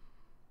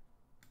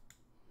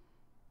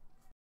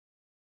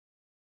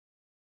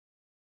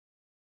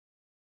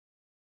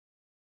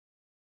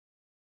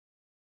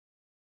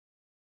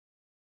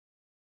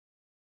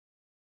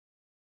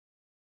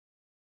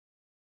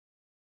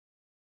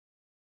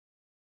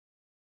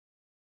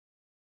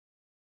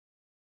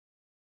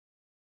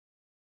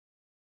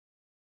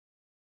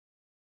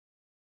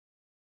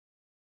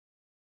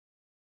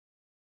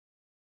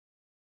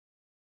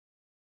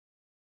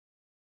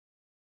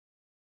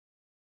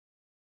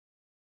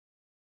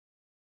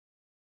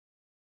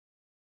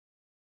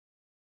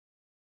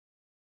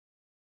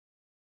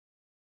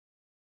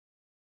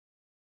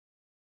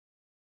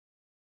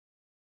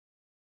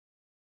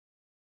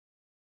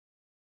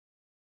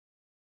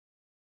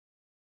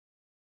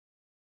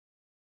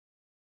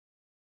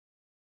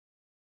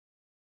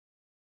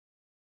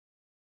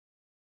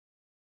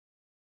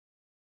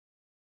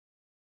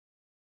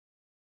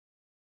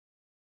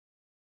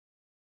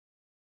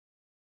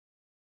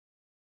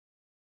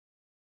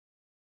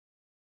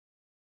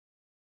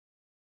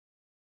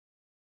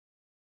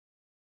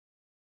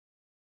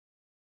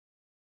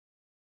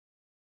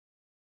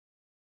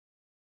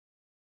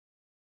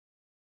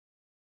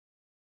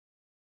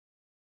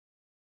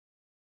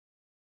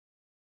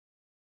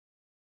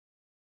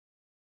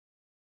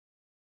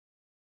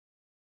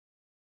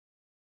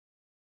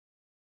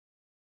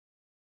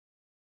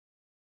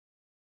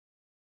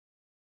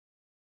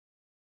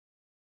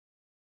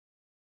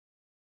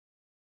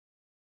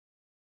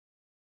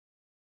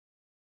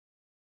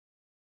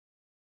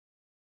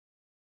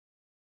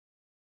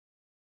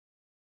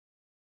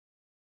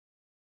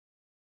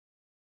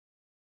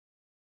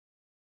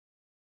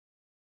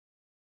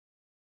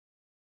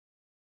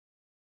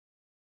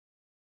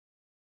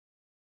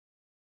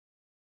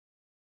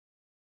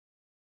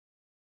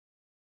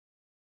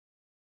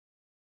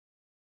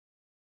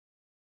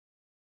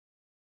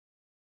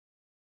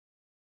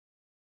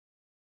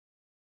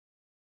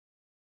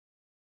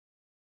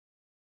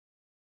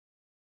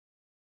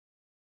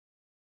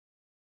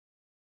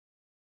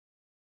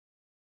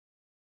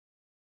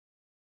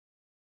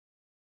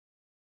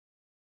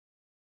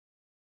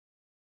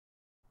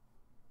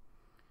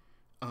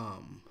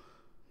 Um,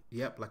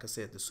 yep, like I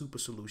said, the super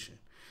solution.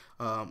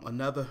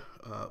 Another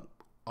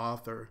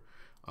author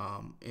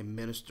and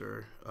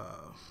minister,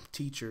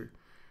 teacher,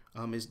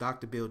 is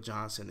Dr. Bill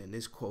Johnson, and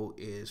this quote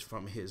is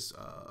from his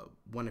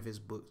one of his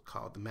books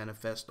called The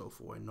Manifesto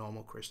for a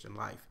Normal Christian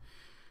Life.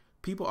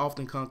 People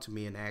often come to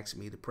me and ask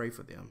me to pray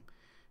for them,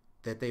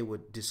 that they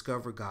would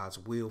discover God's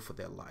will for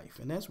their life,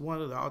 and that's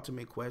one of the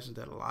ultimate questions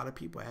that a lot of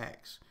people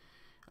ask.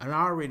 And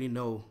I already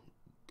know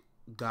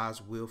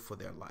God's will for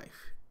their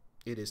life.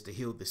 It is to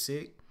heal the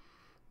sick,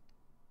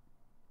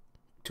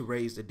 to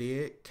raise the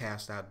dead,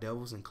 cast out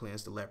devils, and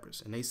cleanse the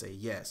lepers. And they say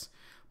yes,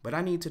 but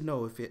I need to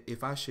know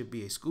if I should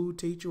be a school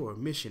teacher or a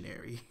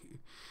missionary.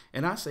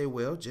 And I say,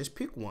 well, just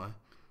pick one,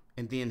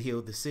 and then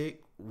heal the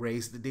sick,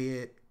 raise the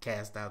dead,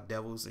 cast out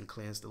devils, and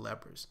cleanse the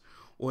lepers.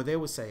 Or they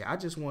would say, I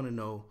just want to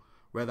know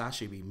whether I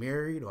should be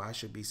married or I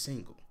should be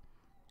single.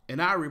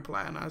 And I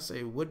reply and I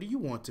say, what do you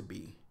want to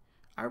be?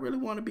 I really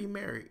want to be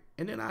married.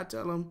 And then I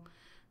tell them,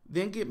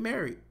 then get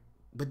married.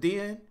 But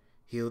then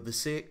heal the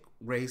sick,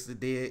 raise the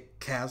dead,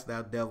 cast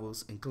out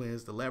devils, and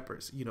cleanse the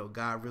lepers.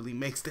 God really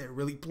makes that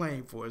really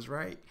plain for us,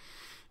 right?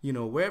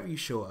 Wherever you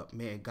show up,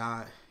 man,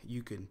 God,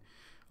 you can.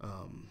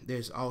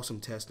 There's awesome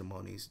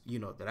testimonies,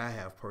 that I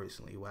have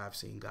personally where I've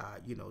seen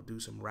God, do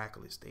some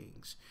miraculous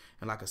things.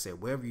 And like I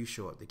said, wherever you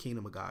show up, the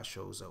kingdom of God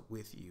shows up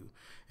with you.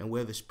 And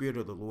where the Spirit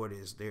of the Lord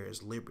is, there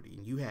is liberty,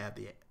 and you have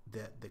the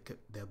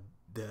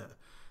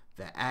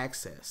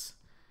access,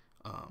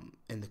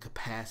 and the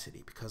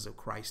capacity because of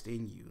Christ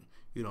in you,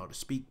 to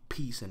speak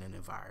peace in an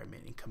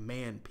environment and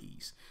command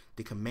peace,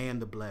 to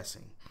command the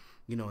blessing,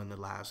 in the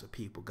lives of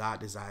people. God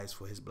desires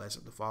for his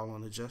blessing to fall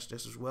on the just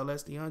as well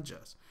as the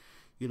unjust.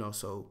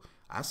 So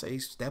I say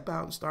step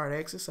out and start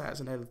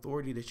exercising that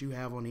authority that you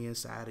have on the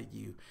inside of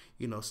you.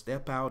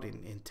 Step out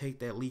and take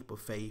that leap of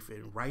faith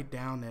and write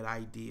down that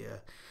idea.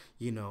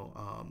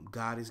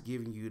 God is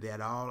giving you that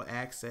all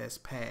access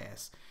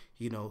pass,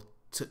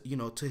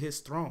 to his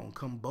throne.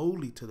 Come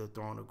boldly to the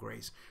throne of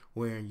grace,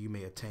 wherein you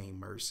may obtain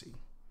mercy.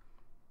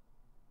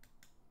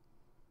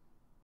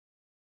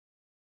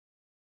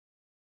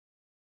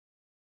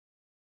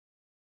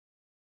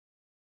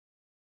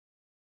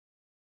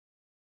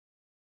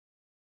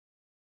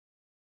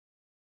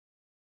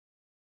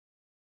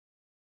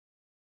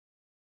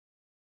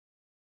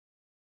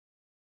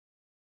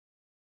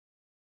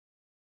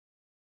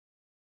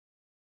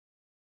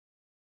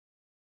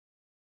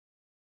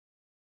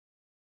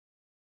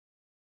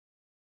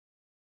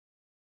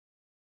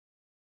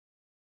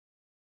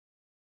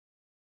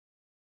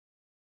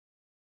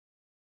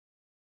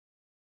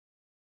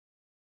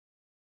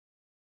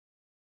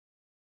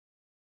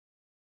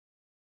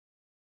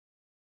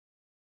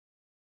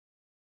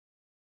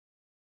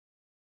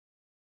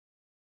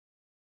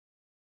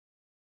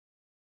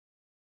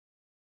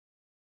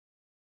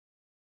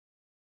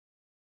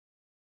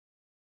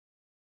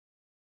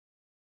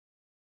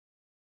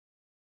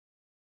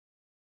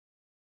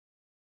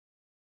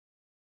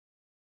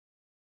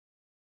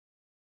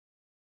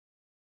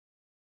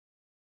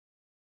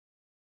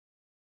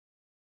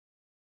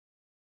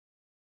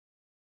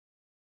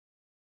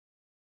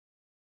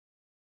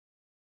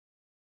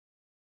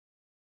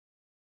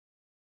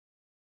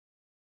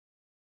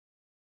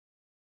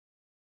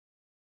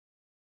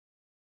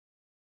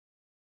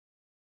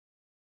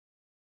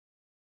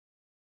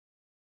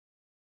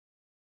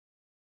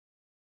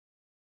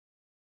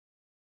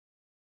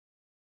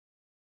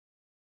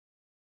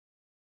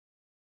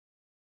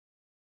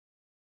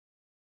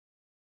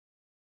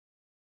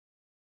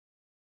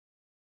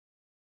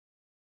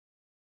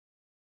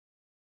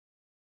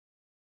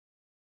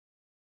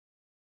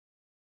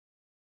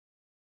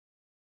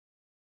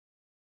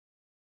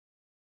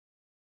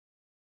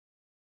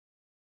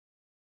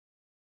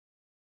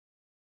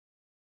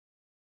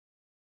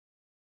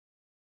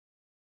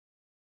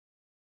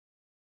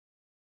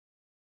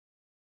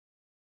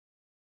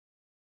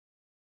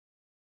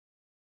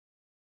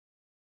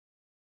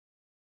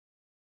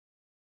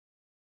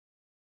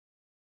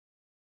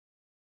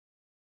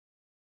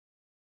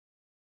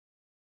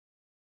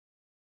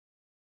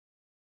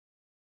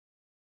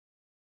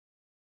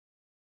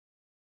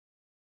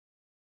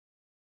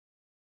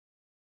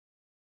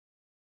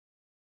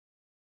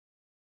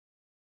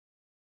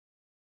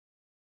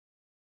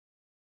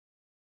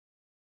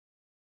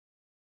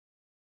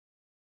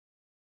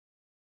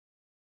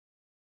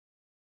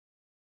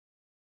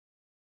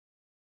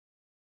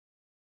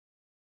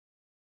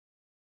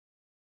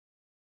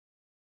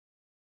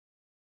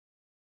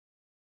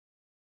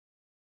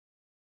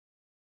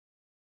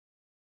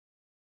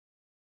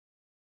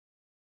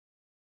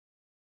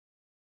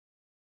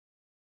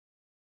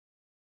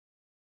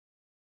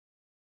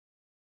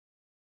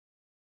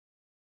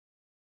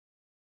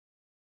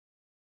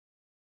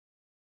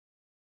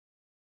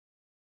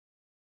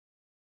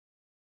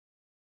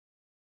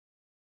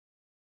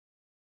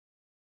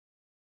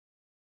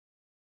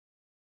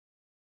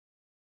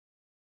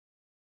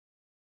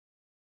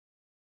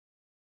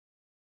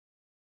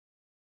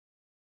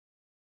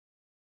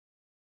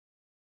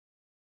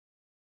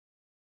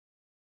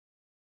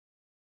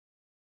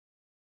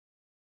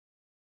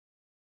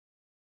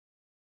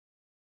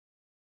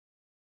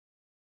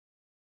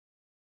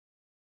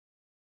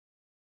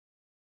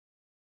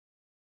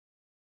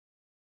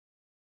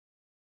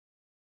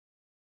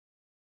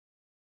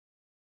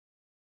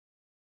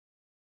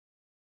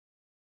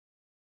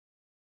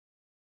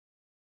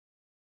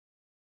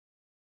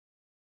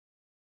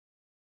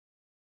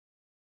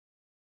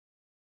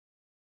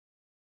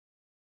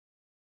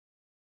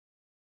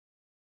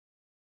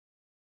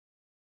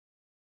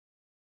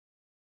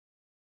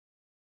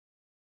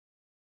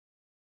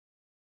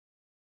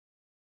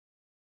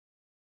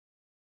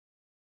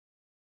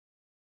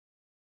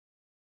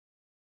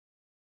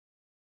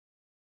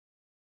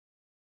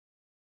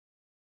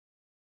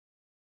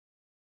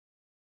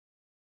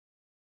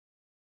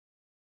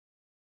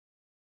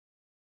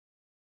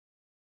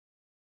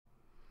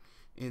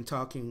 In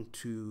talking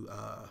to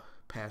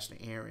Pastor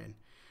Aaron,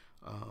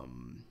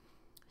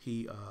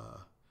 he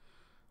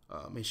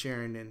and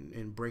sharing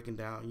and breaking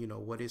down,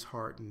 what his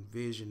heart and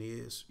vision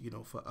is,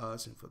 for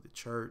us and for the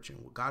church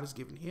and what God has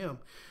given him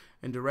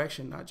and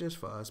direction, not just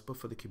for us, but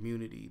for the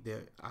community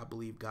that I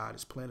believe God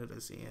has planted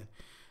us in.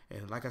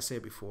 And like I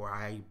said before,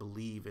 I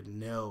believe and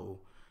know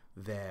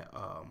that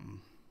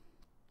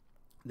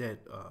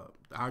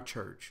our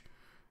church,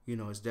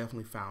 is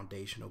definitely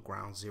foundational,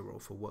 ground zero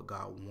for what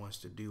God wants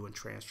to do in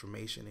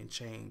transformation and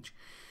change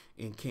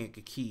in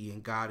Kankakee.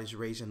 And God is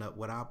raising up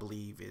what I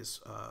believe is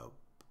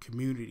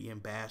community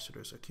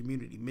ambassadors or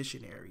community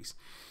missionaries,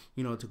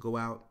 to go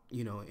out,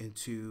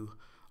 into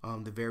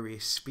the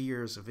various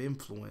spheres of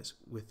influence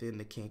within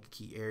the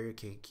Kankakee area,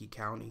 Kankakee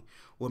County,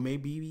 or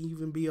maybe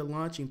even be a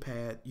launching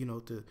pad,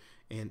 to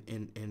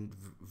in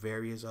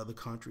various other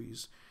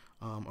countries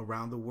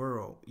around the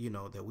world,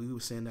 that we will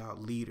send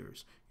out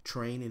leaders,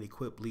 train and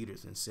equip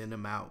leaders, and send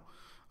them out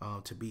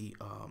to be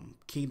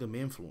kingdom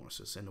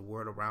influencers in the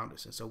world around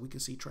us. And so we can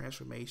see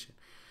transformation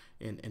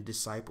and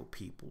disciple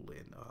people,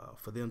 and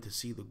for them to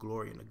see the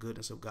glory and the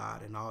goodness of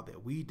God in all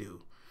that we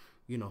do,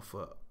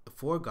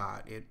 for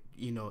God, and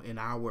in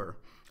our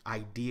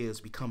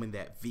ideas becoming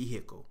that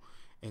vehicle,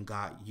 and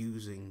God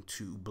using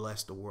to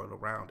bless the world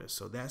around us.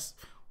 So that's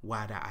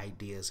why that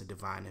idea is a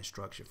divine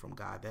instruction from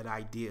God. That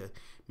idea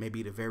may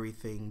be the very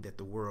thing that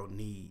the world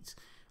needs,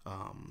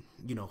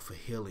 for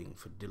healing,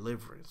 for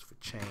deliverance, for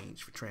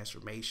change, for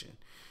transformation.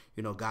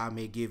 God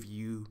may give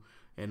you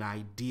an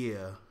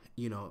idea,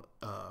 you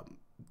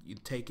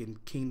taking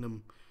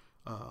kingdom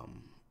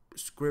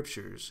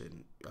scriptures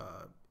and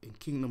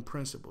kingdom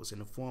principles in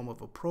the form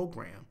of a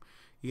program,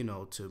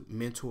 to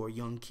mentor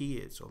young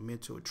kids or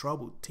mentor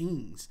troubled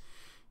teens,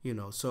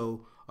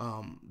 so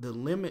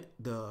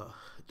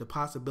the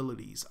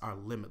possibilities are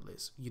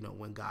limitless,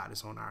 when God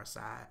is on our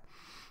side.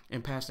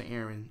 And Pastor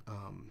Aaron,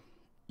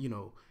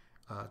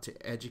 to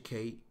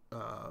educate,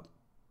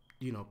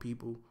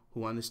 people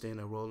who understand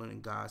their role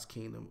in God's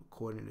kingdom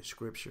according to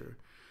Scripture,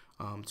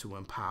 to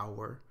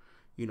empower,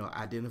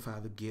 identify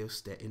the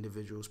gifts that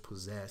individuals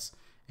possess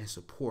and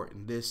support.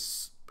 And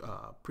this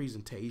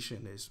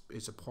presentation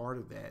is a part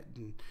of that,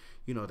 and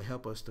to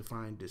help us to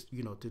find this,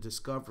 to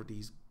discover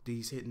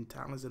these hidden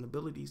talents and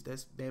abilities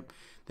that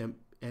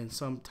and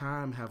some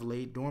time have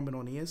laid dormant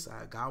on the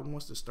inside. God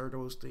wants to stir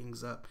those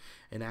things up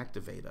and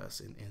activate us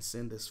and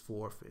send us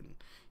forth, and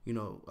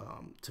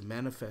to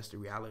manifest the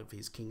reality of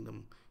His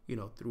kingdom,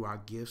 through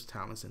our gifts,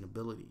 talents, and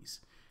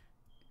abilities.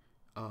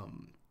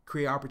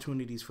 Create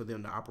opportunities for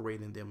them to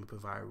operate in them and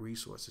provide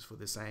resources for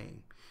the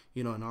same,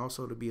 and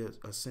also to be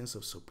a sense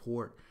of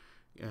support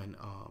and,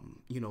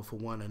 for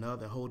one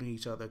another, holding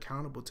each other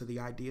accountable to the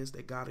ideas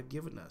that God has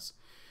given us,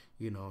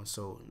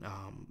 so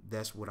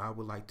that's what I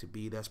would like to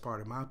be. That's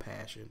part of my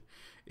passion,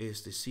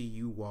 is to see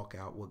you walk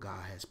out what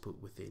God has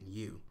put within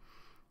you.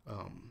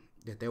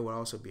 That there will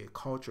also be a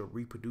culture of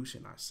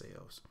reproducing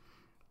ourselves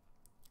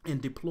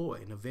and deploy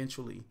and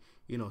eventually,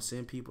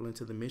 send people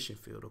into the mission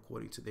field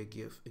according to their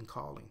gift and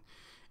calling.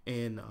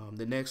 And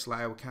the next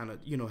slide will kind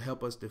of,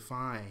 help us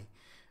define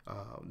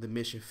the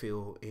mission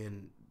field.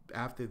 And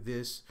after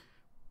this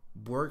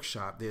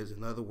workshop, there's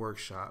another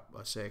workshop,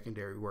 a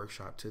secondary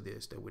workshop to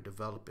this that we're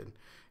developing,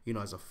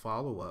 as a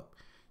follow-up.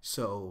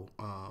 So,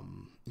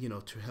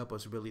 to help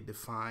us really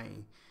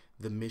define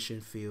the mission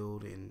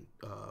field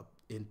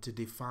and to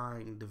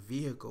define the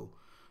vehicle,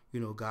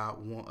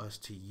 God want us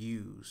to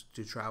use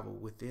to travel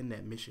within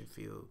that mission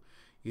field,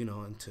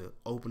 and to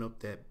open up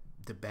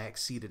the back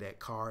seat of that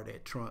car,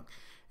 that trunk,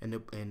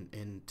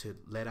 and to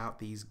let out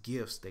these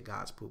gifts that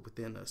God's put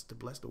within us to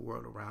bless the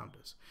world around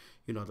us.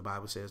 The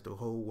Bible says the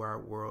whole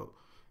wide world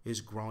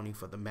is groaning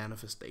for the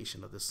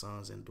manifestation of the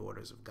sons and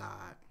daughters of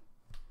God.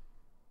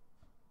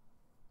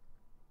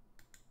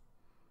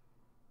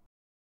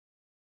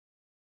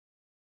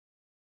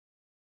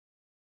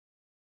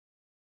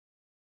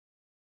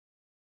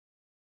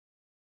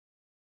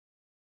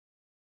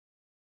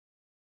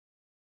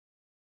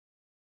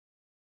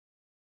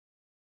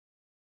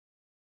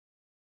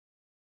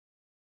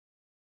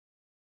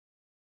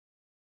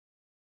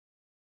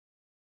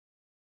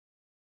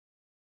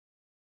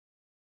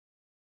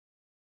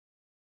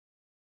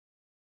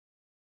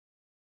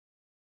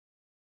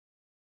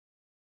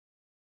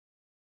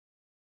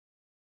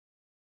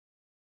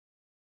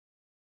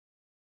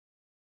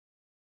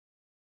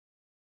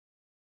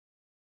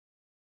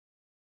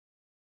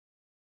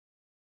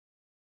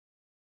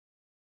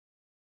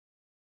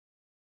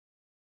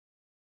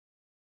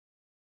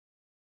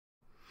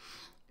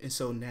 And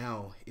so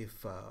now,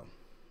 if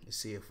let's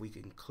see if we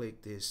can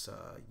click this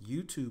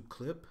YouTube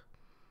clip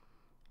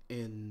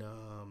and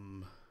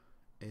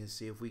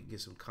see if we can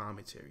get some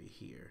commentary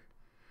here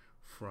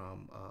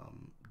from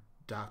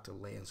Dr.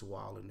 Lance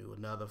Wallenew,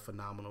 another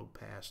phenomenal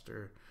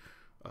pastor,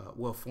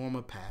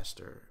 former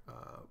pastor.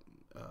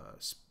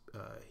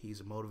 He's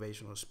a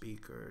motivational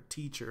speaker,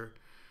 teacher,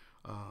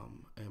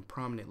 and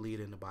prominent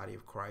leader in the body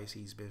of Christ.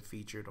 He's been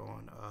featured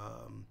on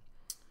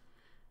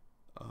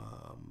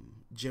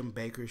Jim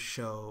Bakker's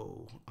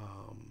show,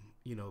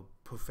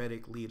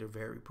 prophetic leader,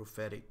 very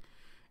prophetic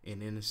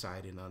in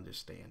insight and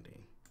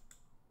understanding.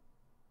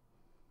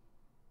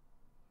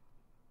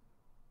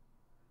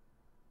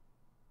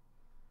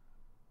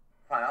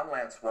 Hi, I'm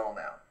Lance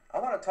Wallnow. I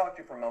want to talk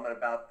to you for a moment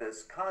about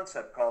this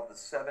concept called the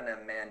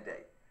 7M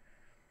mandate.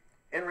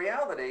 In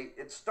reality,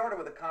 it started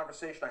with a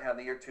conversation I had in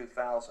the year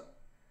 2000.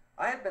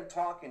 I had been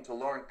talking to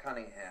Lauren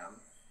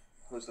Cunningham,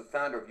 who's the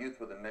founder of Youth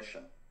with a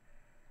Mission.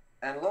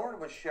 And Lauren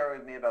was sharing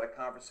with me about a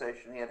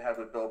conversation he had had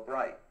with Bill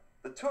Bright.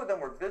 The two of them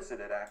were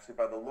visited, actually,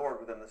 by the Lord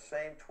within the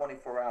same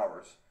 24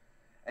 hours.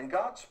 And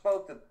God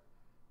spoke to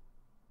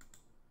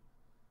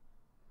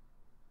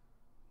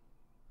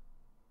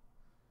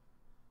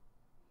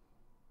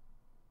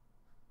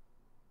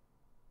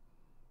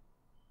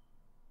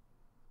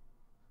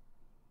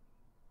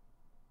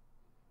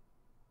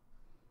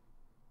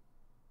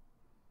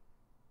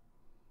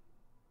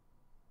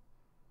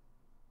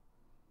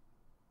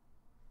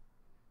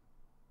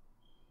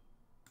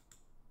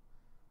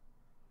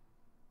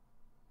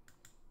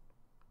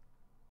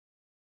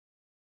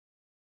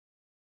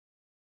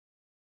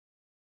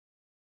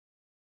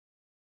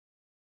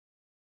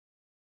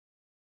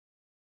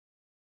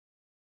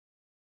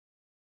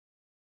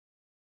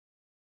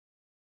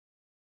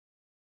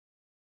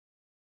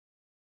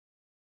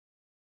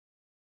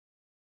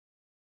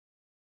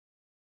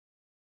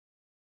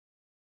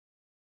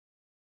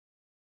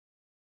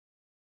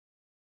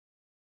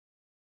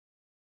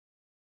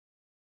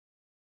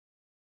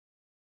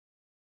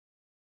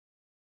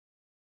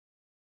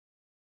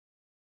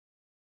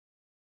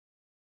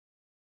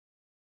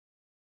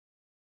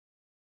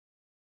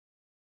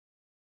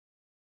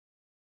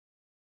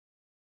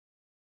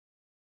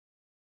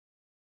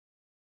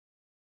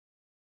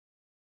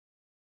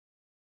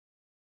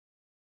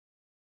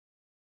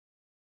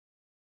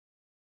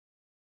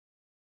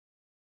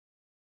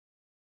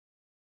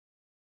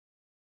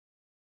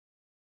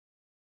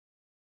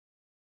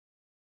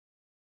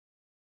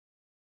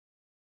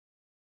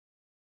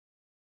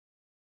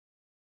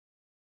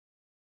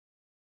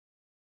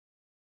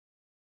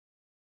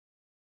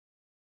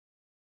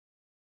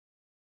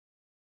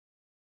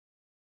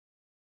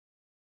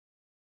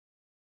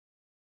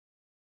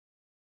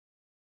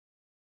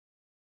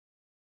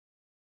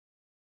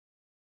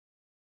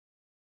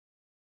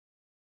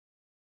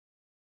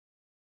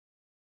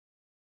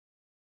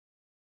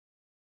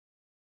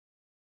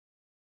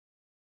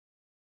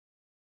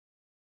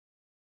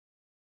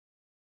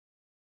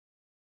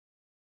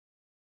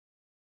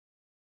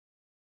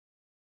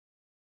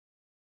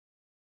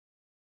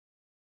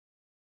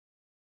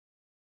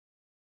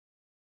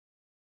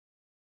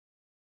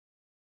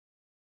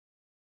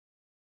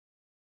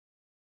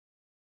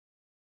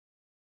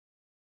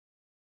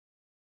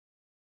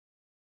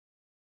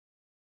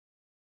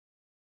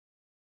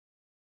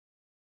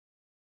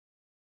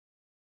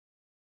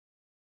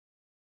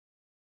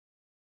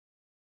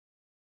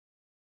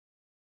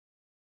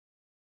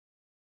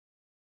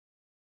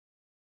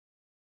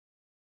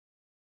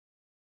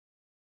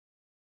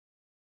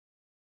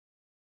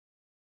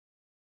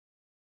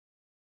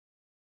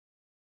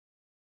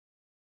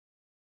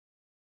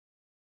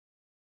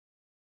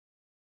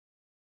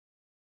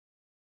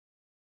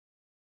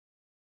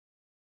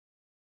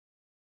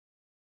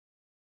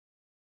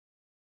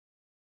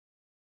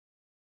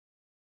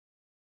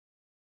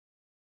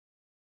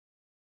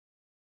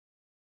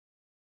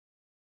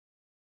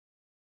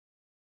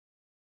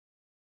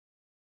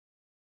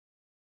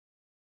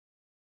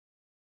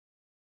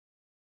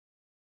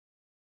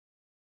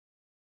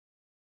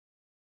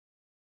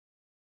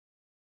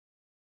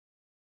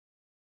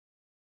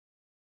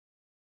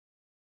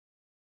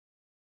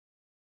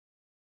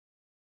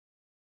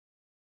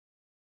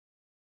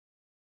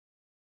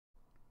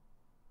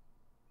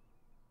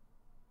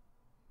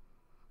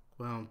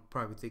Well,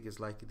 probably think it's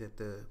like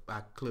that. I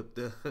clipped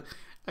the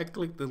I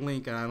clicked the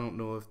link, and I don't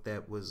know if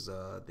that was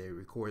they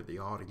record the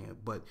audio,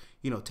 but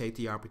take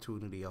the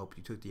opportunity. I hope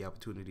you took the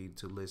opportunity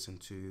to listen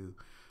to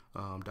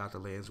Dr.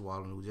 Lance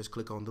Wallen. Just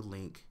click on the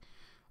link.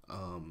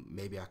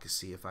 Maybe I could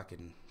see if I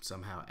can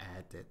somehow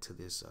add that to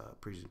this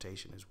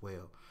presentation as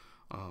well.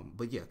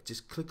 But yeah,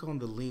 just click on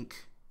the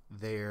link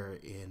there,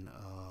 and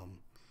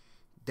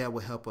that will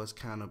help us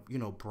kind of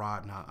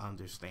broaden our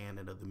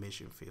understanding of the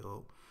mission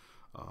field.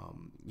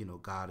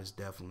 God has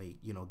definitely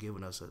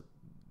given us a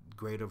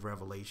greater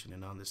revelation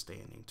and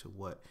understanding to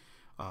what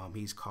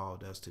He's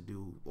called us to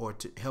do, or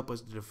to help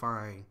us to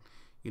define,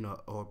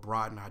 or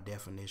broaden our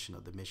definition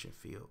of the mission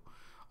field.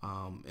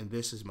 And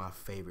this is my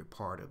favorite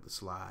part of the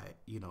slide.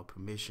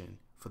 Permission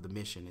for the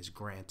mission is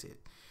granted.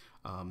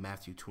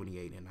 Matthew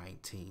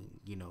 28:19.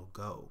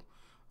 Go.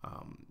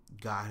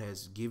 God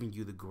has given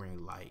you the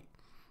green light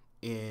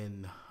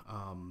in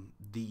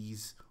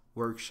these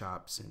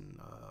workshops, and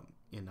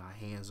in our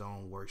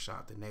hands-on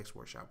workshop. The next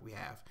workshop we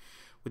have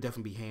will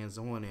definitely be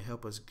hands-on and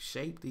help us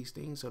shape these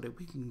things so that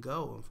we can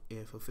go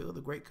and fulfill the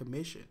Great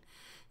Commission,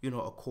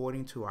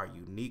 according to our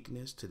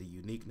uniqueness, to the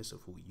uniqueness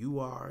of who you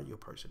are, your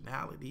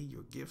personality,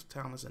 your gifts,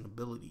 talents, and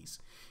abilities,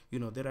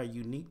 that are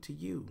unique to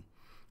you.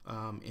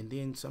 And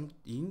then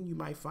you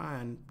might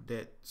find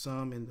that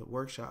some in the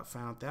workshop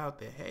found out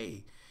that,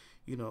 hey,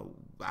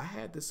 I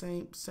had the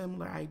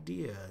similar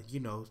idea,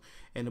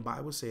 and the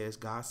Bible says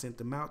God sent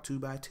them out 2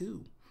 by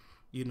 2,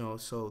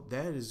 so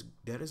that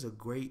is a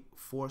great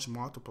force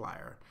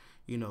multiplier,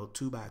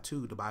 2 by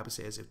 2. The Bible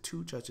says if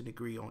 2 touch and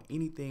agree on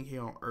anything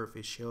here on earth,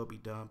 it shall be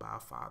done by our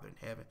Father in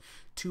heaven.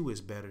 2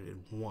 is better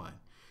than 1.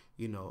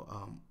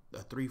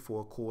 A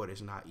 3/4 chord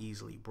is not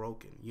easily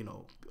broken.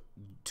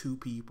 2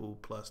 people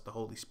plus the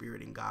Holy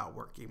Spirit and God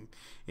working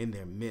in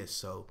their midst.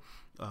 So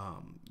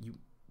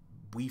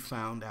we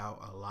found out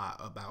a lot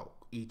about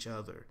each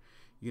other,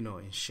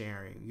 and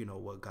sharing,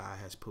 what God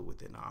has put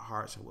within our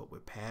hearts and what we're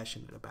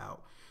passionate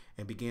about,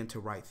 and begin to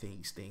write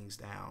things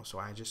down. So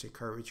I just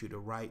encourage you to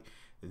write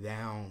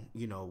down,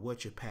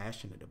 what you're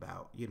passionate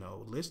about,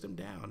 list them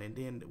down. And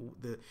then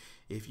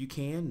if you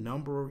can,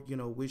 number,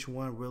 which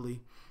one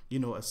really,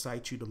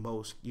 excites you the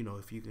most,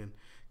 if you can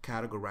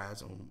categorize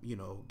them,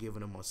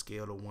 giving them a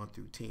scale of 1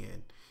 through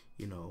 10,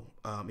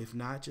 if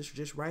not,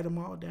 just write them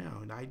all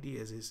down. The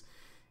idea is,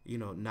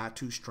 not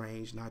too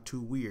strange, not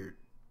too weird,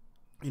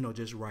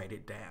 just write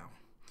it down.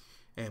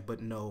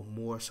 But know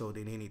more so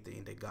than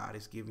anything that God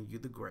is giving you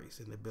the grace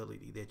and the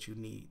ability that you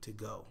need to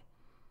go.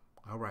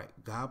 All right.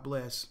 God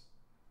bless.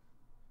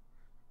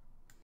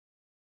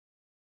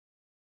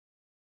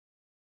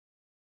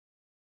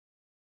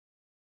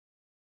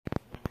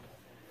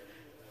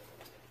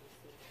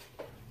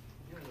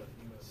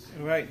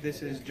 All right,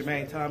 this is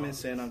Jermaine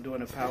Thomas, and I'm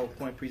doing a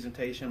PowerPoint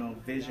presentation on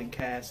vision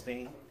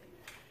casting.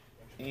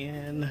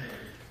 And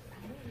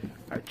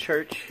our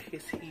church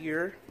is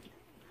here.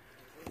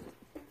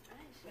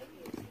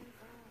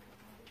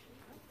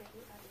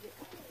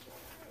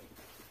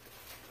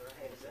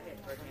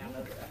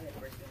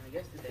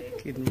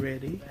 Getting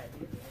ready.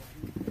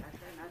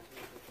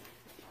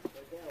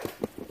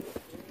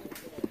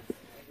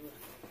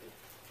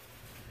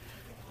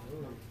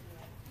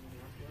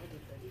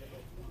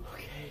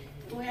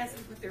 Who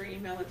hasn't put their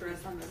email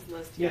address on this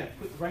list Yeah, yet?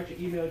 write your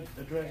email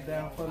address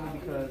down for me,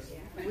 because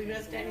We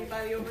missed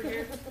anybody over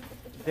here?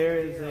 there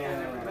is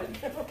a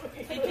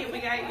Kiki, we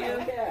got you.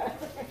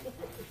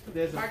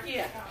 there's a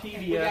Markia,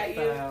 we got PDF you.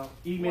 file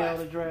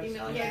email address.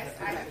 Email address?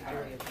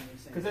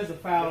 Because there's a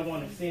file I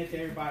want to send to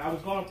everybody. I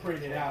was going to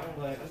print it out,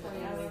 but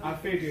I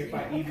figured if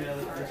I email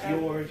it, it's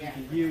yours, you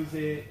can use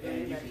it,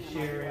 and you can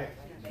share it,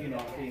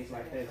 things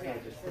like that, instead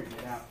of just printing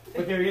it out.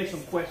 But there is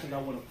some questions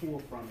I want to pull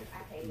from it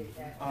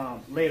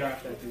later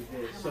after I do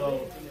this.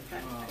 So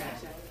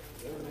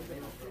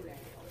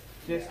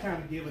just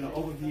kind of giving an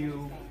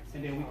overview,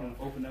 and then we can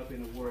open up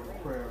in a word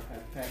of prayer,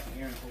 have Pastor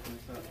Aaron open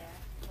us up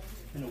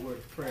in a word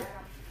of prayer.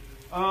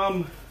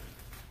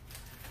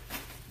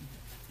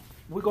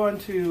 We're going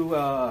to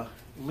at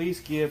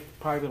least give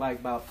probably like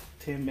about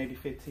 10, maybe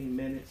 15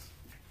 minutes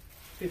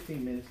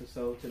or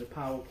so to the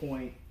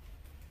PowerPoint.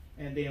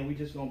 And then we're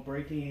just going to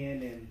break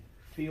in and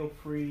feel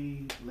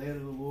free, led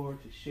of the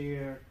Lord, to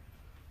share.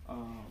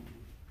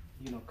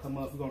 Come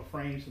up. We're going to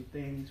frame some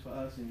things for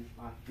us in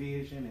our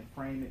vision and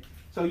frame it.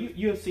 So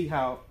you'll see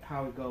how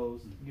it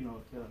goes.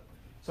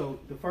 So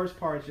the first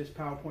part is just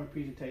PowerPoint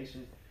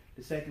presentation.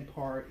 The second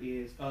part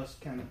is us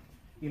kind of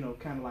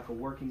like a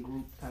working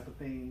group type of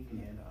thing.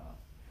 And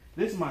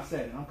this is my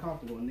setting. I'm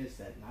comfortable in this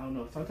setting. I don't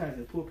know. Sometimes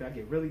in the pulpit I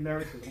get really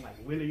nervous because I'm like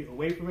really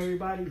away from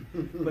everybody.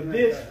 But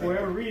this, for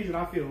whatever reason,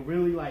 I feel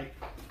really like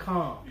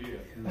calm.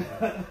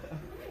 Yeah.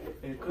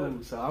 And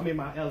cool. So I'm in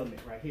my element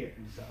right here.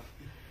 So,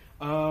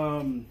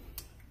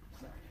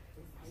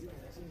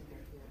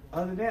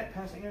 other than that,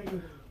 Pastor Aaron,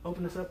 you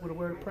open us up with a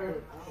word of prayer.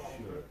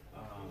 Sure.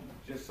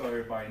 Just so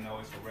everybody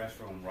knows, it's a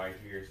restroom right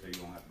here, so you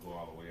don't have to go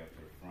all the way up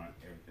to the front.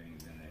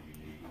 Everything's in there you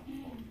need.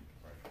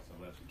 So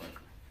let's pray.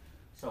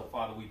 So,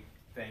 Father, we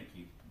thank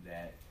you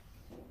that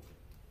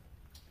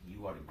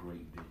you are the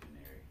great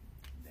visionary,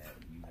 that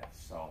you have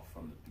saw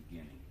from the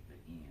beginning, the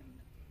end,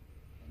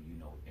 and you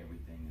know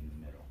everything in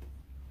the middle.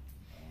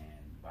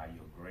 And by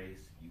your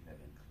grace, you have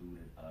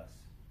included us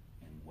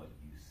in what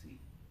you see,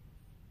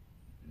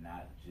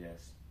 not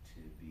just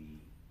to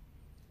be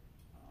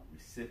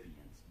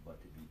recipients, but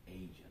to be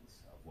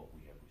agents of what we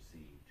have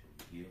received, to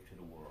give to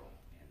the world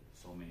in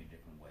so many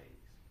different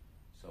ways.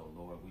 So,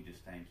 Lord, we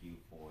just thank you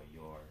for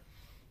your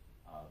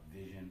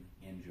vision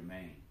in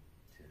Jermaine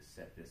to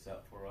set this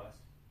up for us.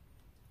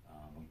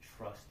 We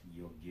trust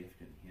your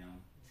gift in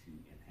him to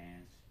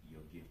enhance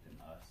your gift in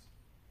us,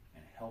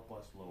 and help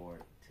us,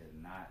 Lord, to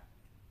not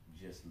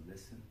just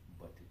listen,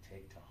 but to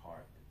take to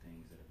heart the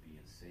things that are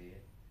being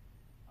said,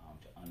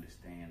 to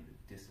understand the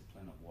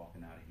discipline of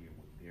walking out of here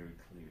with very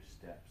clear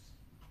steps.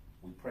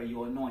 We pray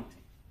your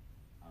anointing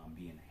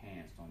be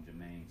enhanced on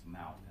Jermaine's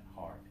mouth and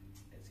heart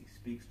as he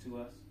speaks to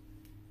us,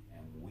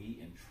 and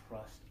we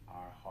entrust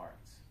our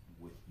hearts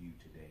with you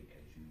today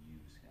as you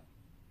use him.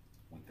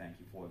 We thank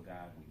you for it,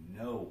 God. We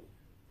know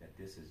that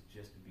this is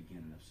just the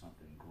beginning of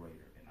something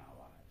greater in our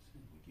lives.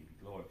 We give you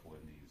glory for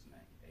it in Jesus'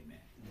 name.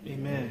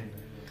 Amen. Amen.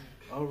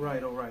 All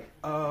right.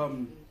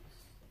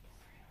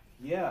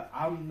 Yeah,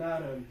 I'm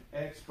not an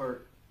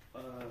expert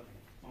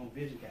on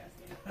vision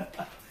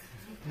casting.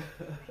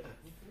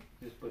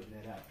 Just putting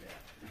that out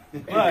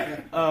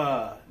there.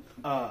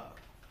 But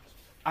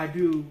I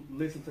do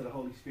listen to the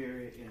Holy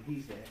Spirit, and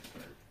He's the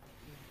expert.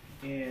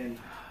 And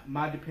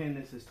my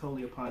dependence is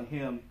totally upon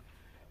Him.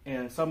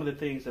 And some of the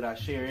things that I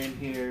share in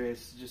here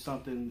is just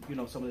something,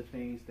 some of the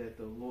things that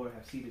the Lord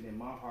has seeded in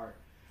my heart.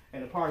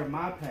 And a part of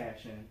my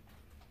passion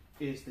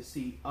is to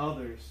see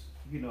others,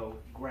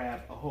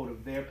 grab a hold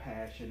of their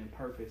passion and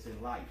purpose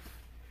in life.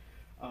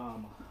 I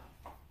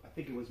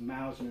think it was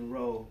Miles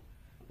Monroe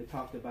that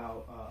talked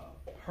about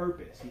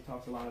purpose. He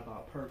talks a lot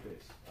about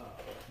purpose.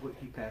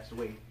 He passed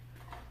away,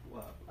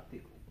 I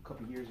think, a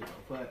couple years ago.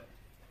 But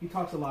he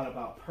talks a lot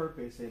about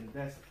purpose, and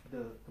that's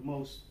the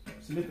most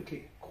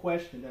significant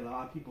question that a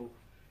lot of people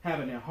have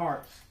in their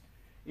hearts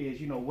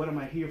is, what am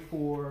I here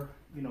for?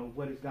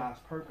 What is God's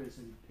purpose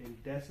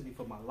and destiny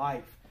for my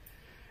life?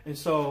 And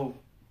so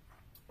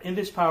in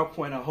this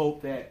PowerPoint, I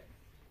hope that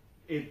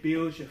it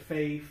builds your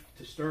faith,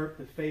 to stir up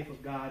the faith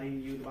of God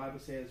in you. The Bible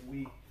says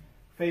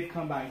faith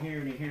come by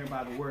hearing, and hearing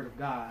by the word of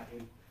God.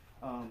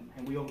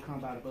 And we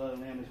overcome by the blood of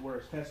the Lamb, His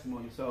word, His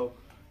testimony. So,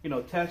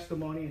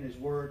 testimony and His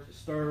word to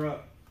stir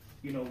up,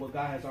 what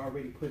God has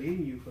already put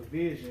in you for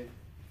vision,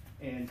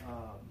 and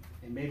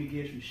maybe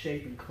gives you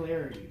shape and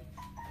clarity,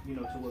 to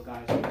what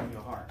God has put in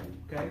your heart.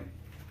 Okay?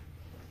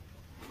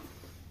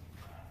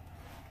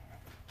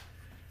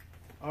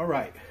 All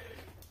right.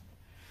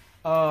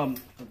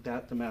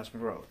 Dr. Miles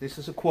Monroe. This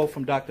is a quote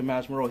from Dr.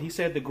 Miles Monroe. He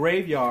said, "The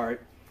graveyard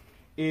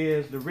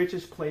is the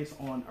richest place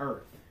on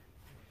earth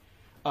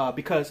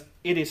because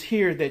it is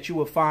here that you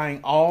will find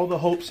all the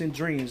hopes and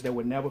dreams that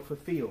were never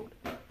fulfilled.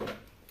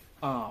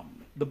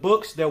 The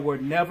books that were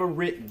never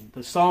written,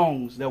 the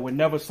songs that were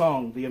never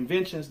sung, the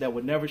inventions that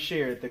were never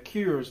shared, the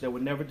cures that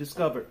were never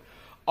discovered,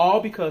 all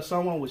because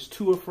someone was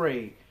too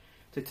afraid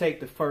to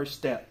take the first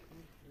step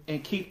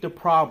and keep with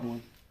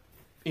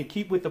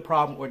the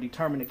problem or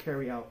determined to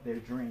carry out their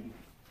dream."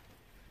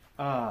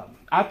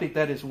 I think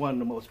that is one of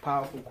the most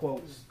powerful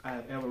quotes I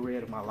have ever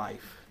read in my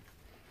life.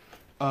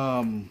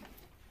 And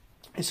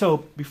so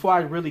before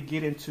I really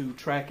get into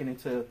tracking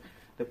into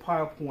the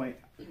PowerPoint,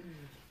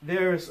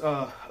 there's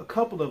a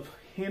couple of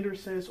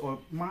hindrances or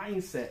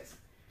mindsets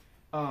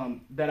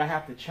that I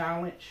have to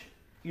challenge,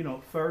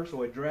 first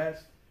or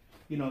address,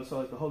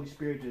 so as the Holy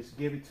Spirit just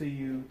give it to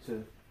you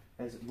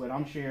as what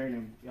I'm sharing,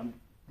 and I'm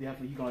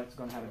definitely you're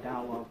going to have a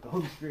dialogue with the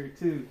Holy Spirit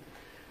too.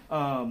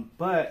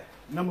 But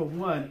number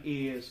one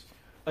is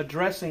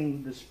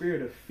addressing the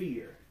spirit of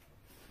fear.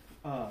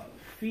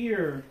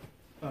 Fear,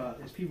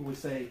 as people would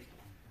say,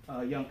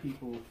 young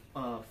people,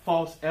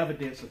 false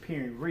evidence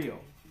appearing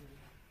real.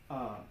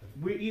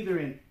 We're either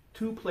in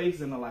two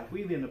places in our life.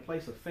 We're either in the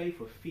place of faith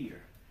or fear.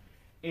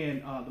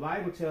 And the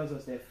Bible tells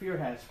us that fear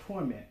has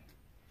torment.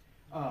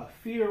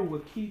 Fear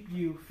will keep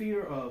you,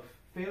 fear of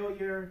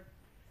failure,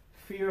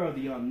 fear of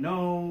the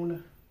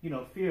unknown,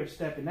 fear of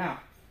stepping out.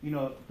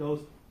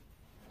 Those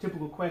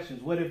typical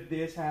questions. What if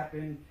this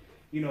happened?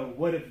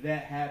 What if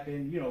that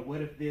happened?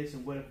 What if this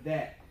and what if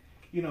that?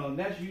 And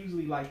that's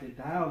usually like the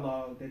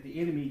dialogue that the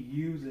enemy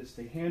uses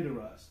to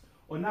hinder us,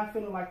 or not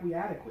feeling like we're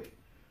adequate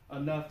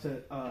enough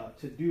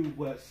to do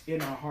what's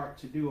in our heart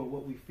to do, or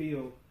what we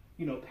feel,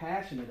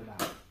 passionate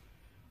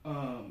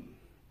about.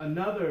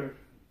 Another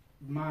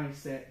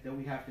mindset that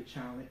we have to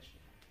challenge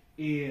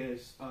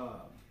is,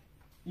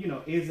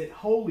 is it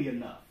holy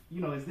enough?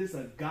 Is this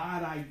a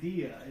God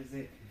idea? Is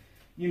it,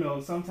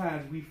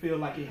 sometimes we feel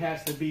like it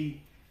has to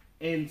be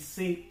in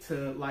sync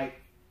to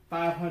like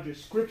 500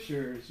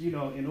 scriptures, in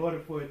order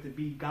for it to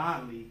be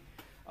godly.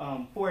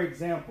 For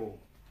example,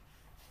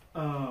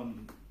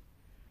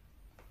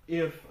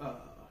 if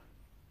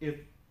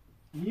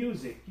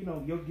music,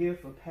 your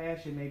gift or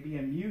passion may be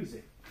in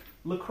music.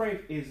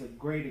 Lecrae is a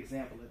great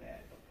example of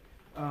that.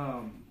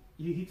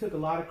 He took a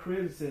lot of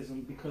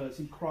criticism because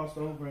he crossed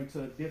over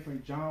into a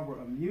different genre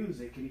of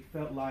music, and he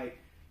felt like,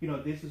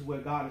 this is where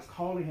God is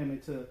calling him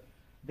into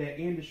that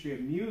industry of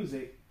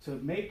music, to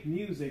make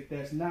music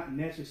that's not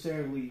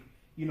necessarily,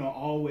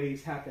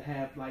 always have to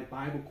have like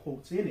Bible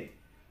quotes in it,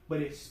 but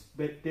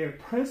they're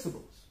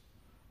principles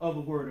of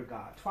the Word of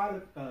God.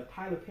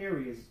 Tyler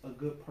Perry is a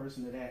good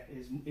person to that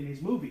in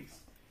his movies.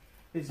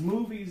 His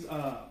movies,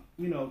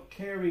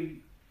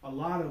 carry a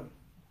lot of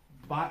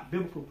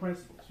biblical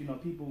principles.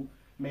 People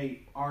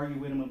may argue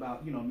with him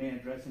about, man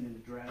dressing in the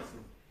dress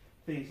and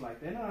things like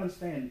that. And I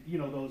understand,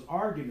 those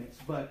arguments,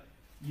 but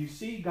you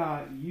see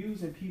God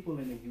using people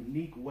in a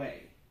unique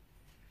way,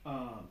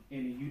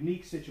 in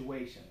unique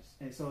situations.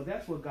 And so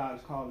that's what God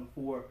is calling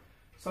for.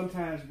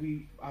 Sometimes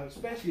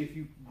especially if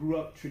you grew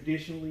up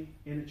traditionally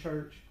in the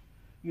church,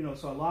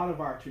 so a lot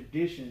of our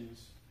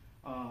traditions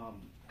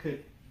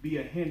could be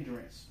a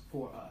hindrance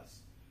for us.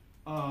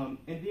 And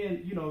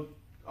then,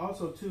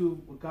 also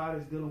too, what God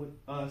is dealing with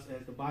us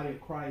as the body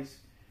of Christ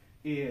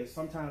is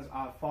sometimes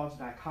our false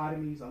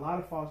dichotomies, a lot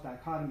of false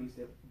dichotomies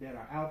that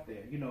are out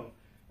there,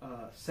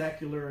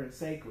 secular and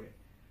sacred.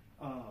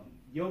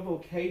 Your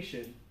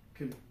vocation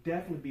can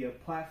definitely be a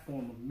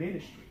platform of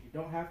ministry. You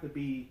don't have to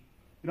be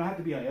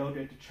an elder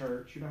at the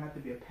church. You don't have to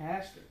be a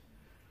pastor.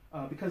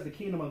 because the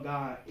kingdom of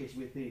God is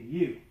within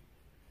you.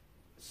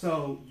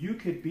 So you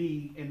could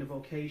be in the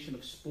vocation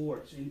of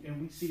sports,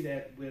 and we see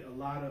that with a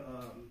lot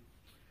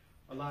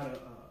of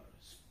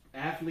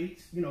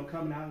athletes,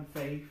 coming out in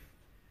faith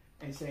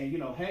and saying,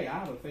 hey, I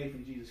have a faith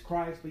in Jesus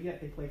Christ, but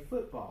yet they play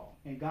football,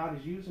 and God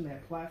is using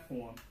that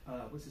platform.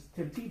 What's his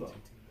Tim Tebow?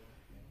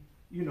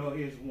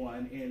 Is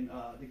one, and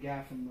the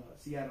guy from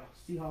Seattle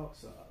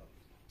Seahawks.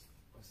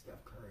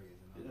 Steph Curry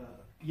is another.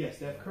 Yes,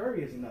 Steph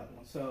Curry is another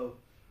one. So,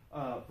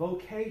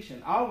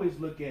 vocation. I always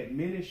look at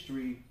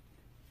ministry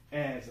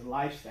as a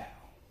lifestyle.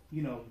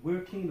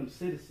 We're kingdom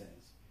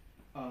citizens.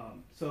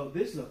 So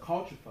this is a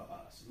culture for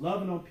us.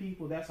 Loving on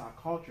people, that's our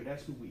culture.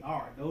 That's who we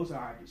are. Those are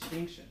our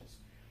distinctions.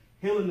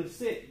 Healing the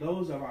sick,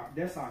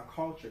 that's our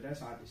culture.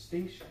 That's our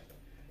distinction.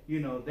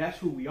 That's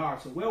who we are.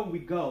 So wherever we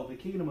go, the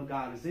kingdom of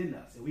God is in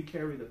us. And we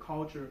carry the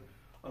culture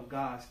of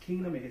God's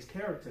kingdom and his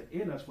character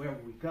in us wherever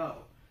we go.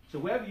 So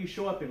wherever you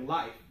show up in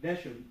life,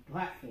 that's your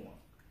platform.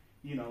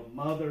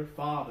 Mother,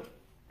 father,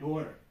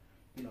 daughter,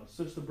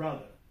 sister,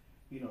 brother,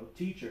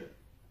 teacher.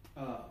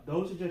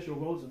 Those are just your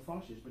roles and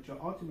functions. But your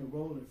ultimate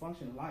role and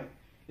function in life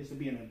is to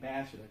be an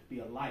ambassador, to be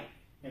a light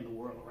in the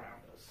world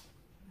around us.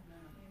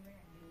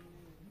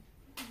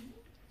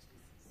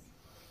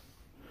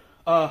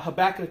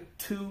 Habakkuk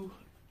 2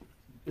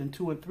 and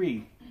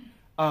 3.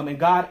 And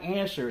God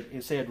answered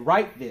and said,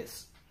 write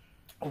this.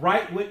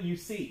 Write what you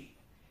see.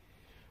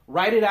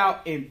 Write it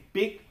out in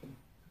big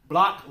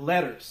block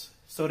letters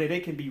so that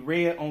it can be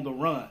read on the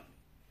run.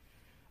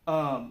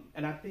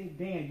 And I think,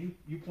 Dan,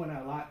 you point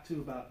out a lot,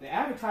 too, about the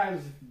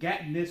advertisers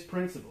gotten this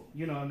principle.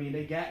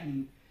 They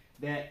gotten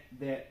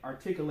that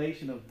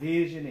articulation of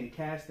vision and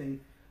casting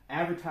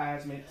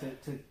advertisement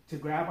to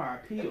grab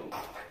our appeal.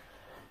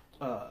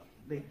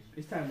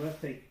 It's time for us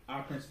to take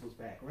our principles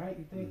back, right?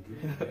 You think?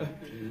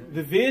 Mm-hmm.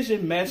 The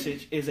vision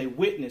message is a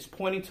witness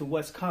pointing to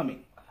what's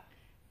coming.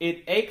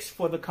 It aches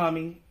for the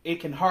coming. It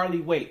can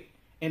hardly wait,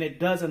 and it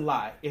doesn't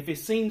lie. If it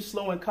seems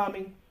slow in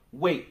coming,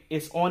 wait.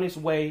 It's on its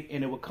way,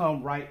 and it will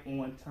come right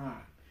on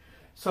time.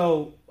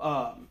 So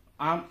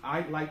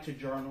I like to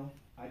journal.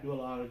 I do a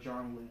lot of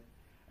journaling,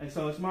 and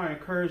so it's my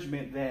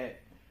encouragement that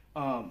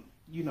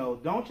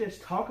don't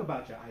just talk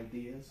about your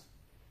ideas.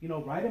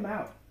 Write them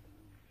out.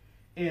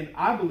 And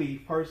I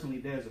believe personally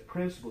there's a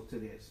principle to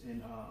this,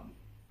 and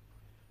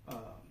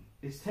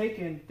it's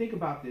taken. Think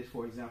about this,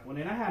 for example.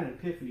 And I had an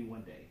epiphany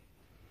one day.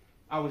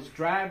 I was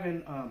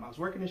driving. I was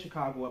working in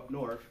Chicago up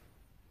north,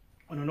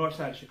 on the north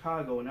side of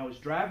Chicago, and I was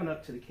driving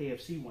up to the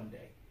KFC one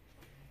day.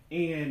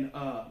 And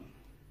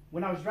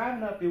when I was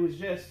driving up, it was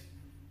just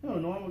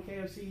normal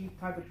KFC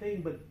type of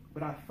thing.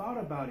 But I thought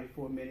about it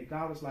for a minute.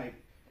 God was like,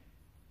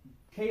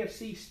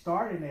 KFC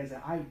started as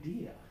an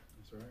idea.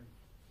 That's right.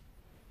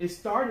 It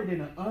started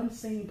in an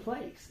unseen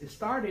place. It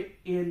started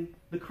in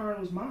the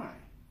Colonel's mind.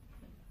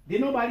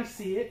 Didn't nobody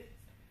see it.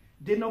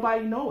 Didn't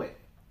nobody know it.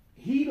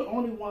 He the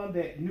only one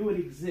that knew it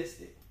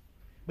existed.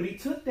 But he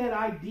took that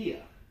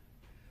idea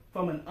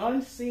from an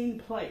unseen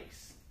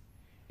place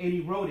and he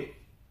wrote it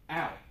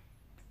out.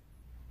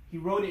 He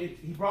brought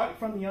it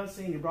from the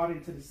unseen and brought it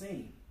into the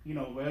scene.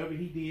 Wherever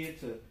he did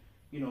to,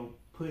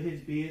 put his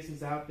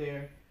business out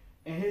there.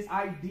 And his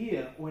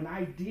idea, or an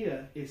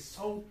idea, is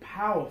so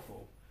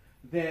powerful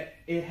that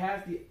it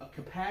has the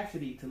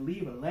capacity to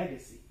leave a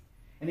legacy.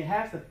 And it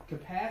has the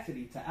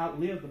capacity to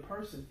outlive the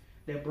person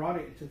that brought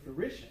it into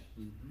fruition.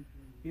 Mm-hmm.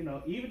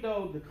 Even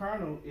though the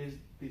Colonel is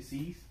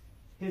deceased,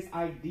 his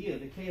idea,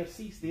 the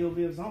KFC, still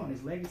lives on.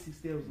 His legacy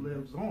still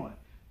lives on.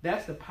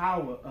 That's the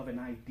power of an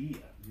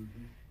idea.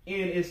 Mm-hmm.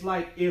 And it's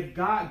like, if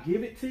God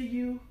give it to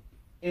you,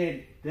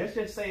 and let's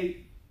just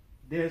say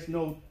there's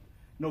no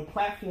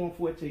platform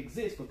for it to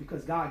exist, but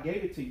because God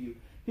gave it to you,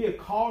 he'll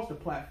cause the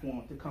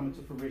platform to come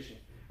into fruition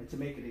and to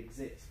make it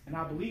exist. And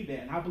I believe that.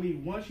 And I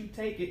believe once you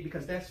take it,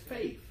 because that's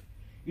faith,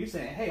 you're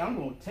saying, hey, I'm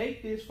going to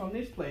take this from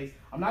this place.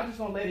 I'm not just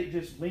going to let it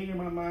just linger in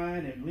my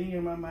mind,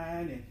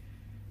 and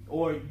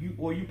or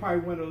you probably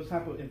one of those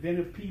type of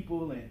inventive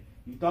people, and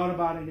you thought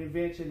about an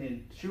invention,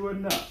 and sure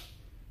enough,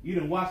 you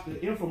done watched the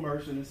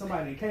infomercial, and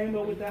somebody came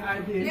up with that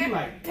idea, and you're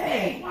like,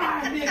 dang,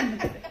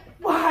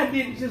 why I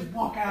didn't just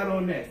walk out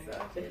on that?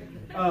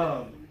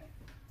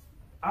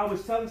 I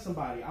was telling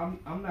somebody, I'm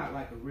not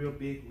like a real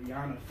big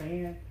Rihanna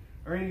fan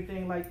or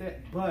anything like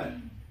that, but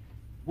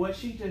what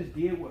she just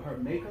did with her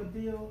makeup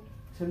deal,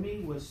 to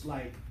me, was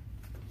like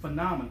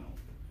phenomenal.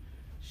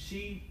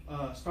 She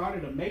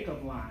started a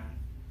makeup line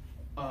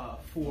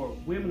for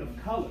women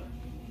of color,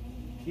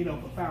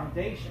 for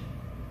foundation.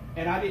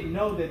 And I didn't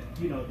know that,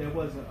 there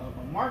was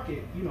a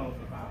market,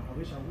 I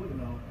wish I would have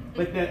known,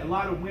 but that a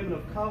lot of women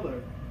of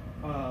color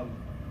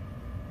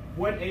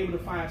weren't able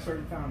to find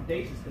certain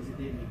foundations because it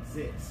didn't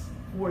exist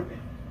for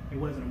them. It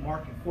wasn't a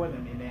market for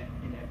them in that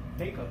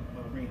makeup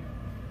arena.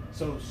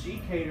 So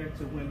she catered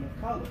to women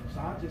of color. So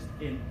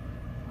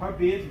her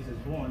business is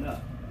blowing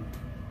up.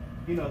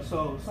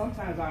 So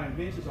sometimes our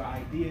inventions or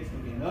ideas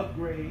can be an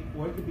upgrade,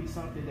 or it could be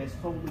something that's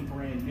totally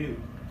brand new.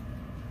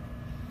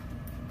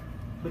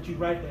 But you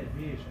write that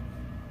vision.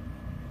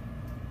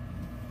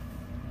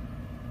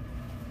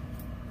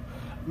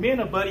 me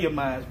and a buddy of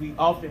mine, we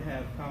often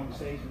have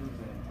conversations,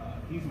 and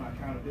he's my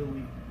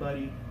accountability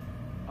buddy.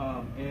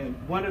 And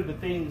one of the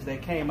things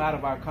that came out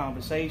of our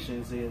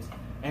conversations is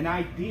an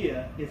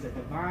idea is a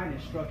divine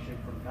instruction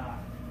from God.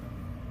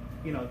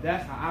 You know,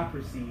 that's how I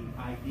perceive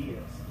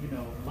ideas. You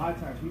know, a lot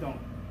of times we don't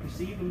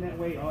perceive them that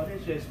way. Oh,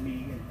 that's just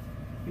me. And,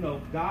 you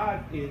know,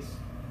 God is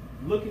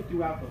looking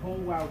throughout the whole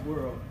wide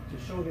world to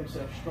show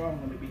himself strong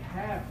on the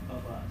behalf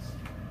of us.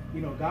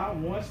 You know,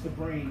 God wants to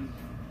bring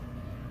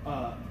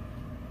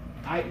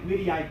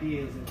witty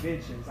ideas,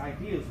 inventions,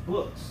 ideas,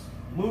 books,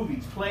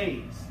 movies,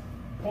 plays,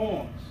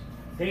 poems,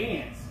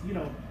 dance, you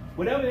know,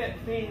 whatever that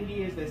thing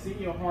is that's in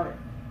your heart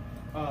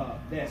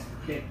that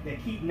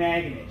keep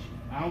nagging at you.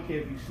 I don't care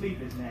if you sleep,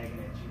 it's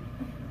nagging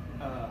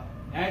at you.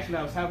 Actually,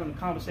 I was having a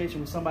conversation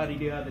with somebody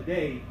the other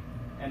day,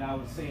 and I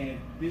was saying,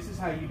 this is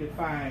how you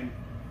define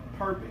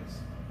purpose,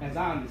 as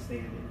I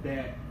understand it,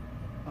 that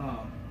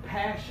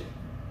passion,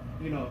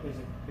 you know,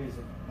 is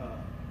a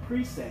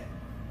preset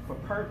for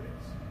purpose.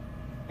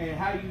 And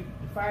how you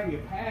define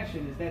your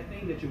passion is that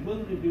thing that you're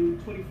willing to do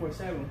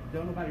 24/7.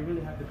 Don't nobody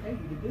really have to pay you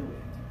to do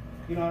it.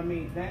 You know what I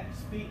mean? That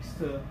speaks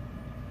to,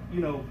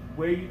 you know,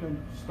 where you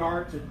can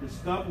start the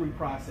discovery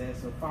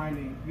process of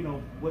finding, you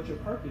know, what your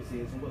purpose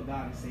is and what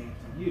God is saying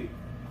to you.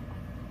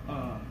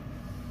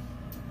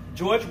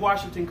 George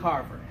Washington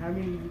Carver. How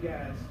many of you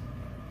guys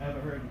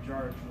ever heard of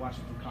George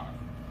Washington Carver?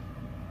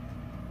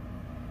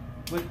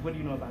 What do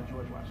you know about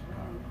George Washington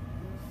Carver?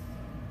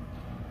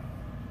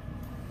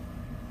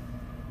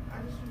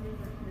 I just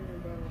remember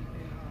hearing about him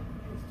in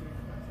history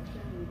class. I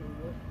can't remember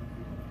what.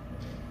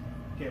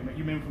 Okay,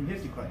 you remember from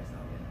history class, though?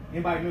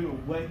 Anybody remember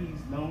what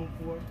he's known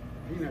for?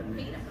 Peanut.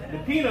 The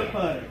peanut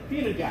butter,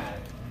 peanut guy,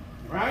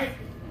 right?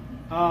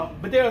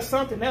 But there is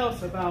something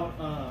else about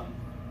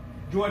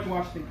George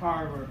Washington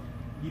Carver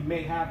you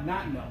may have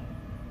not known.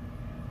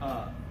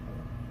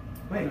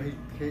 With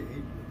the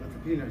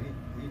peanut,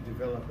 he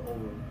developed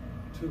over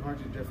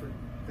 200 different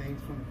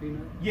things from the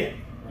peanut. Yeah, right?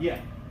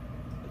 yeah.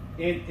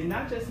 And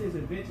not just his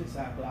invention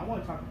side, but I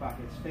want to talk about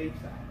his faith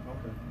side,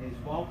 Okay. his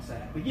walk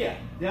side. But yeah,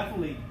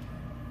 definitely,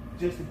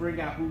 just to bring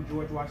out who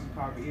George Washington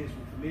Carver is,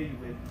 we're familiar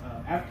with,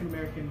 African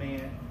American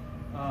man.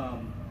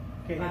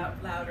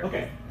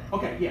 Louder.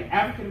 Okay, yeah,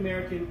 African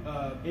American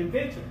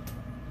inventor,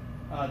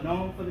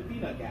 known for the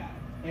peanut guy.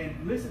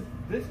 And listen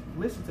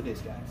to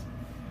this,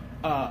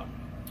 guys.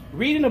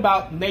 Reading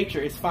about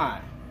nature is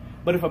fine,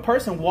 but if a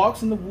person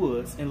walks in the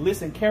woods and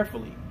listens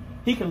carefully,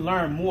 he can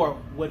learn more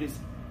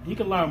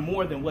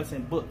than what's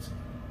in books,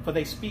 for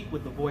they speak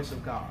with the voice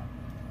of God.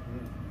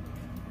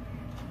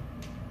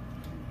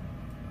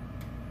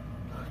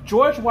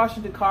 George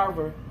Washington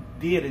Carver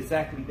did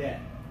exactly that.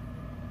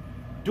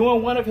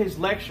 During one of his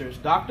lectures,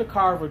 Dr.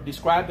 Carver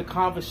described the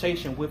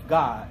conversation with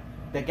God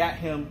that got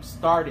him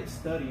started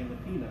studying the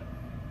peanut.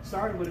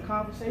 Started with a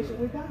conversation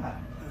with God.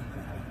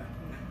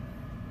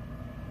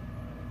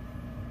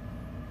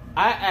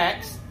 I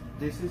asked,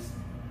 this is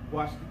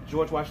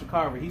George Washington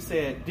Carver, he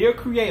said, "Dear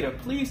Creator,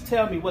 please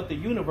tell me what the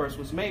universe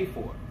was made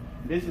for."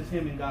 This is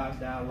him and God's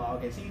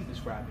dialogue as he's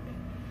describing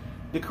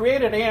it. The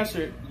Creator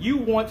answered, "You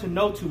want to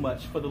know too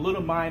much for the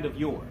little mind of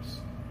yours.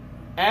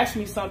 Ask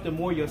me something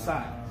more your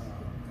size."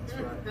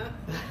 That's right.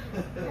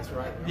 That's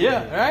right.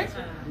 Yeah, right?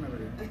 I remember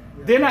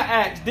that. Then I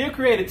asked, "Dear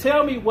Creator,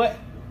 tell me what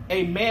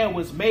a man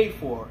was made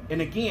for."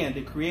 And again,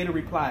 the Creator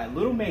replied,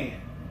 "Little man,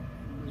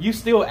 you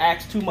still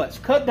ask too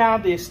much. Cut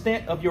down the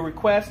extent of your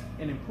request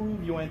and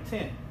improve your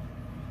intent."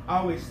 I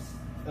always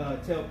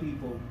tell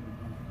people,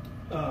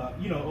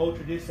 old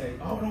traditions say,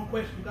 "Oh, don't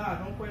question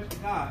God, don't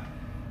question God."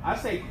 I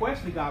say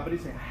question God, but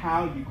it's in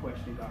how you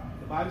question God.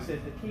 The Bible says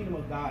the kingdom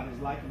of God is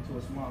likened to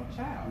a small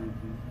child.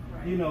 Mm-hmm.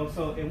 Right. You know,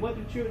 so, and what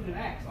do children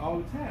ask all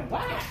the time?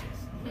 Why?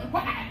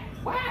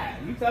 Why?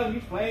 You tell them, you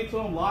explain to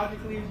them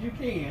logically as you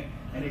can,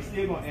 and they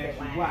still going to ask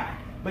you why.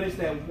 But it's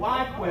that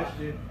why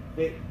question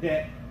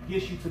that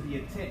gets you to the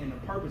intent and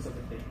the purpose of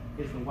the thing,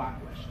 is the why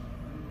question.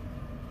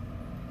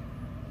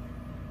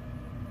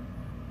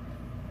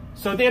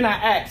 So then I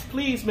asked,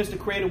 "Please, Mr.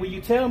 Creator, will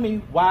you tell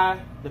me why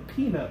the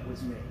peanut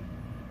was made?"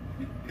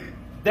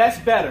 That's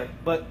better,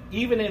 but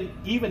even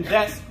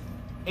that's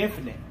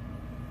infinite.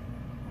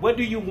 What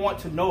do you want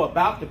to know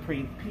about the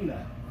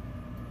peanut?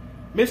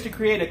 "Mr.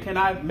 Creator, can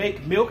I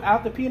make milk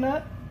out the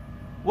peanut?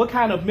 What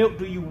kind of milk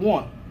do you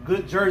want?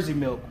 Good Jersey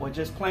milk or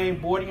just plain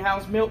boarding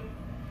house milk?"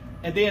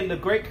 And then the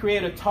great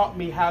Creator taught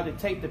me how to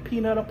take the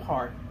peanut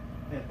apart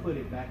and put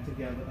it back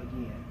together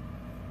again.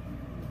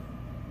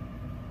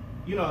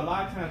 You know, a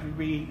lot of times we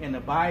read in the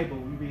Bible,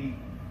 we read,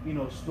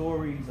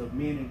 stories of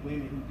men and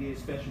women who did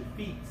special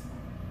feats,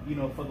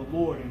 for the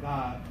Lord and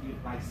God,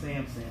 like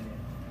Samson, and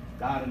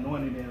God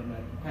anointed him,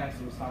 like the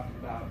pastor was talking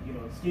about,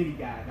 skinny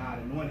guy, God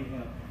anointed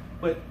him.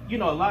 But, a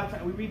lot of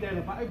times we read that in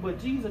the Bible, but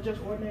Jesus are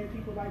just ordinary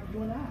people like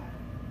you and I.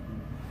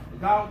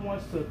 God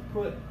wants to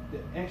put the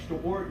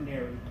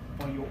extraordinary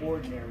on your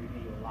ordinary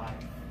in your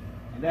life.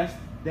 And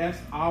that's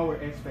our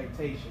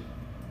expectation,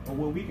 or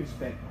what we can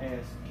expect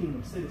as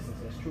kingdom citizens,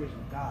 as children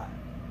of God.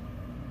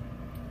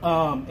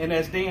 And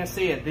as Dan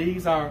said,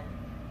 these are,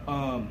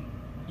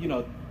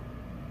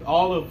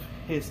 all of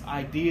his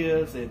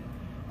ideas and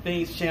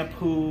things,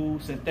 shampoo,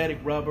 synthetic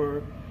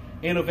rubber,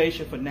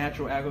 innovation for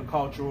natural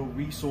agricultural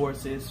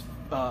resources,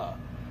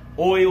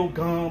 oil,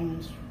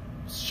 gums,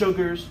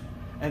 sugars,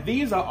 and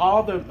these are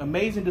all the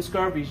amazing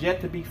discoveries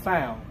yet to be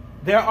found.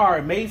 There are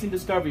amazing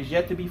discoveries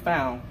yet to be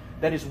found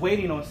that is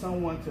waiting on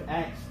someone to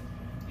ask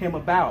him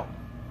about.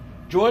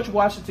 George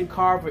Washington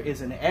Carver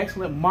is an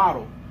excellent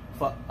model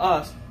for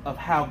us of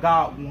how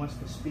God wants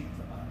to speak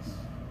to us.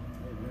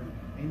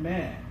 Amen.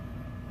 Amen.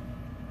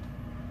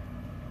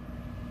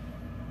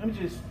 Let me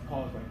just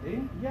pause right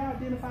there. Y'all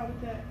identify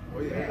with that?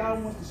 Oh, yeah. That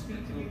God wants to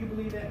speak to you. You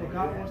believe that? That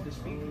God wants to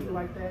speak to you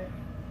like that?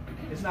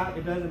 It's not.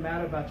 It doesn't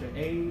matter about your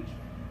age.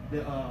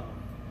 The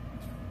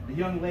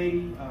young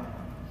lady,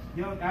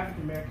 young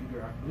African American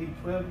girl, I believe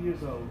 12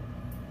 years old.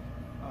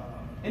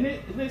 And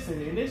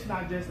it's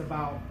not just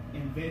about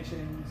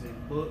inventions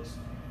and books.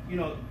 You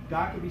know,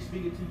 God could be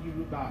speaking to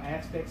you about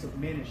aspects of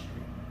ministry,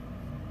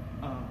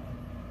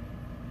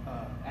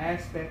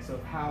 aspects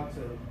of how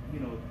to,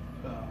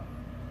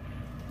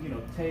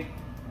 take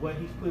what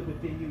He's put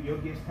within you, your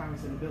gifts,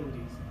 talents, and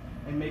abilities,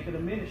 and make it a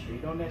ministry.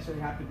 It don't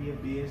necessarily have to be a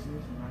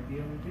business, an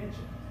idea, or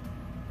invention.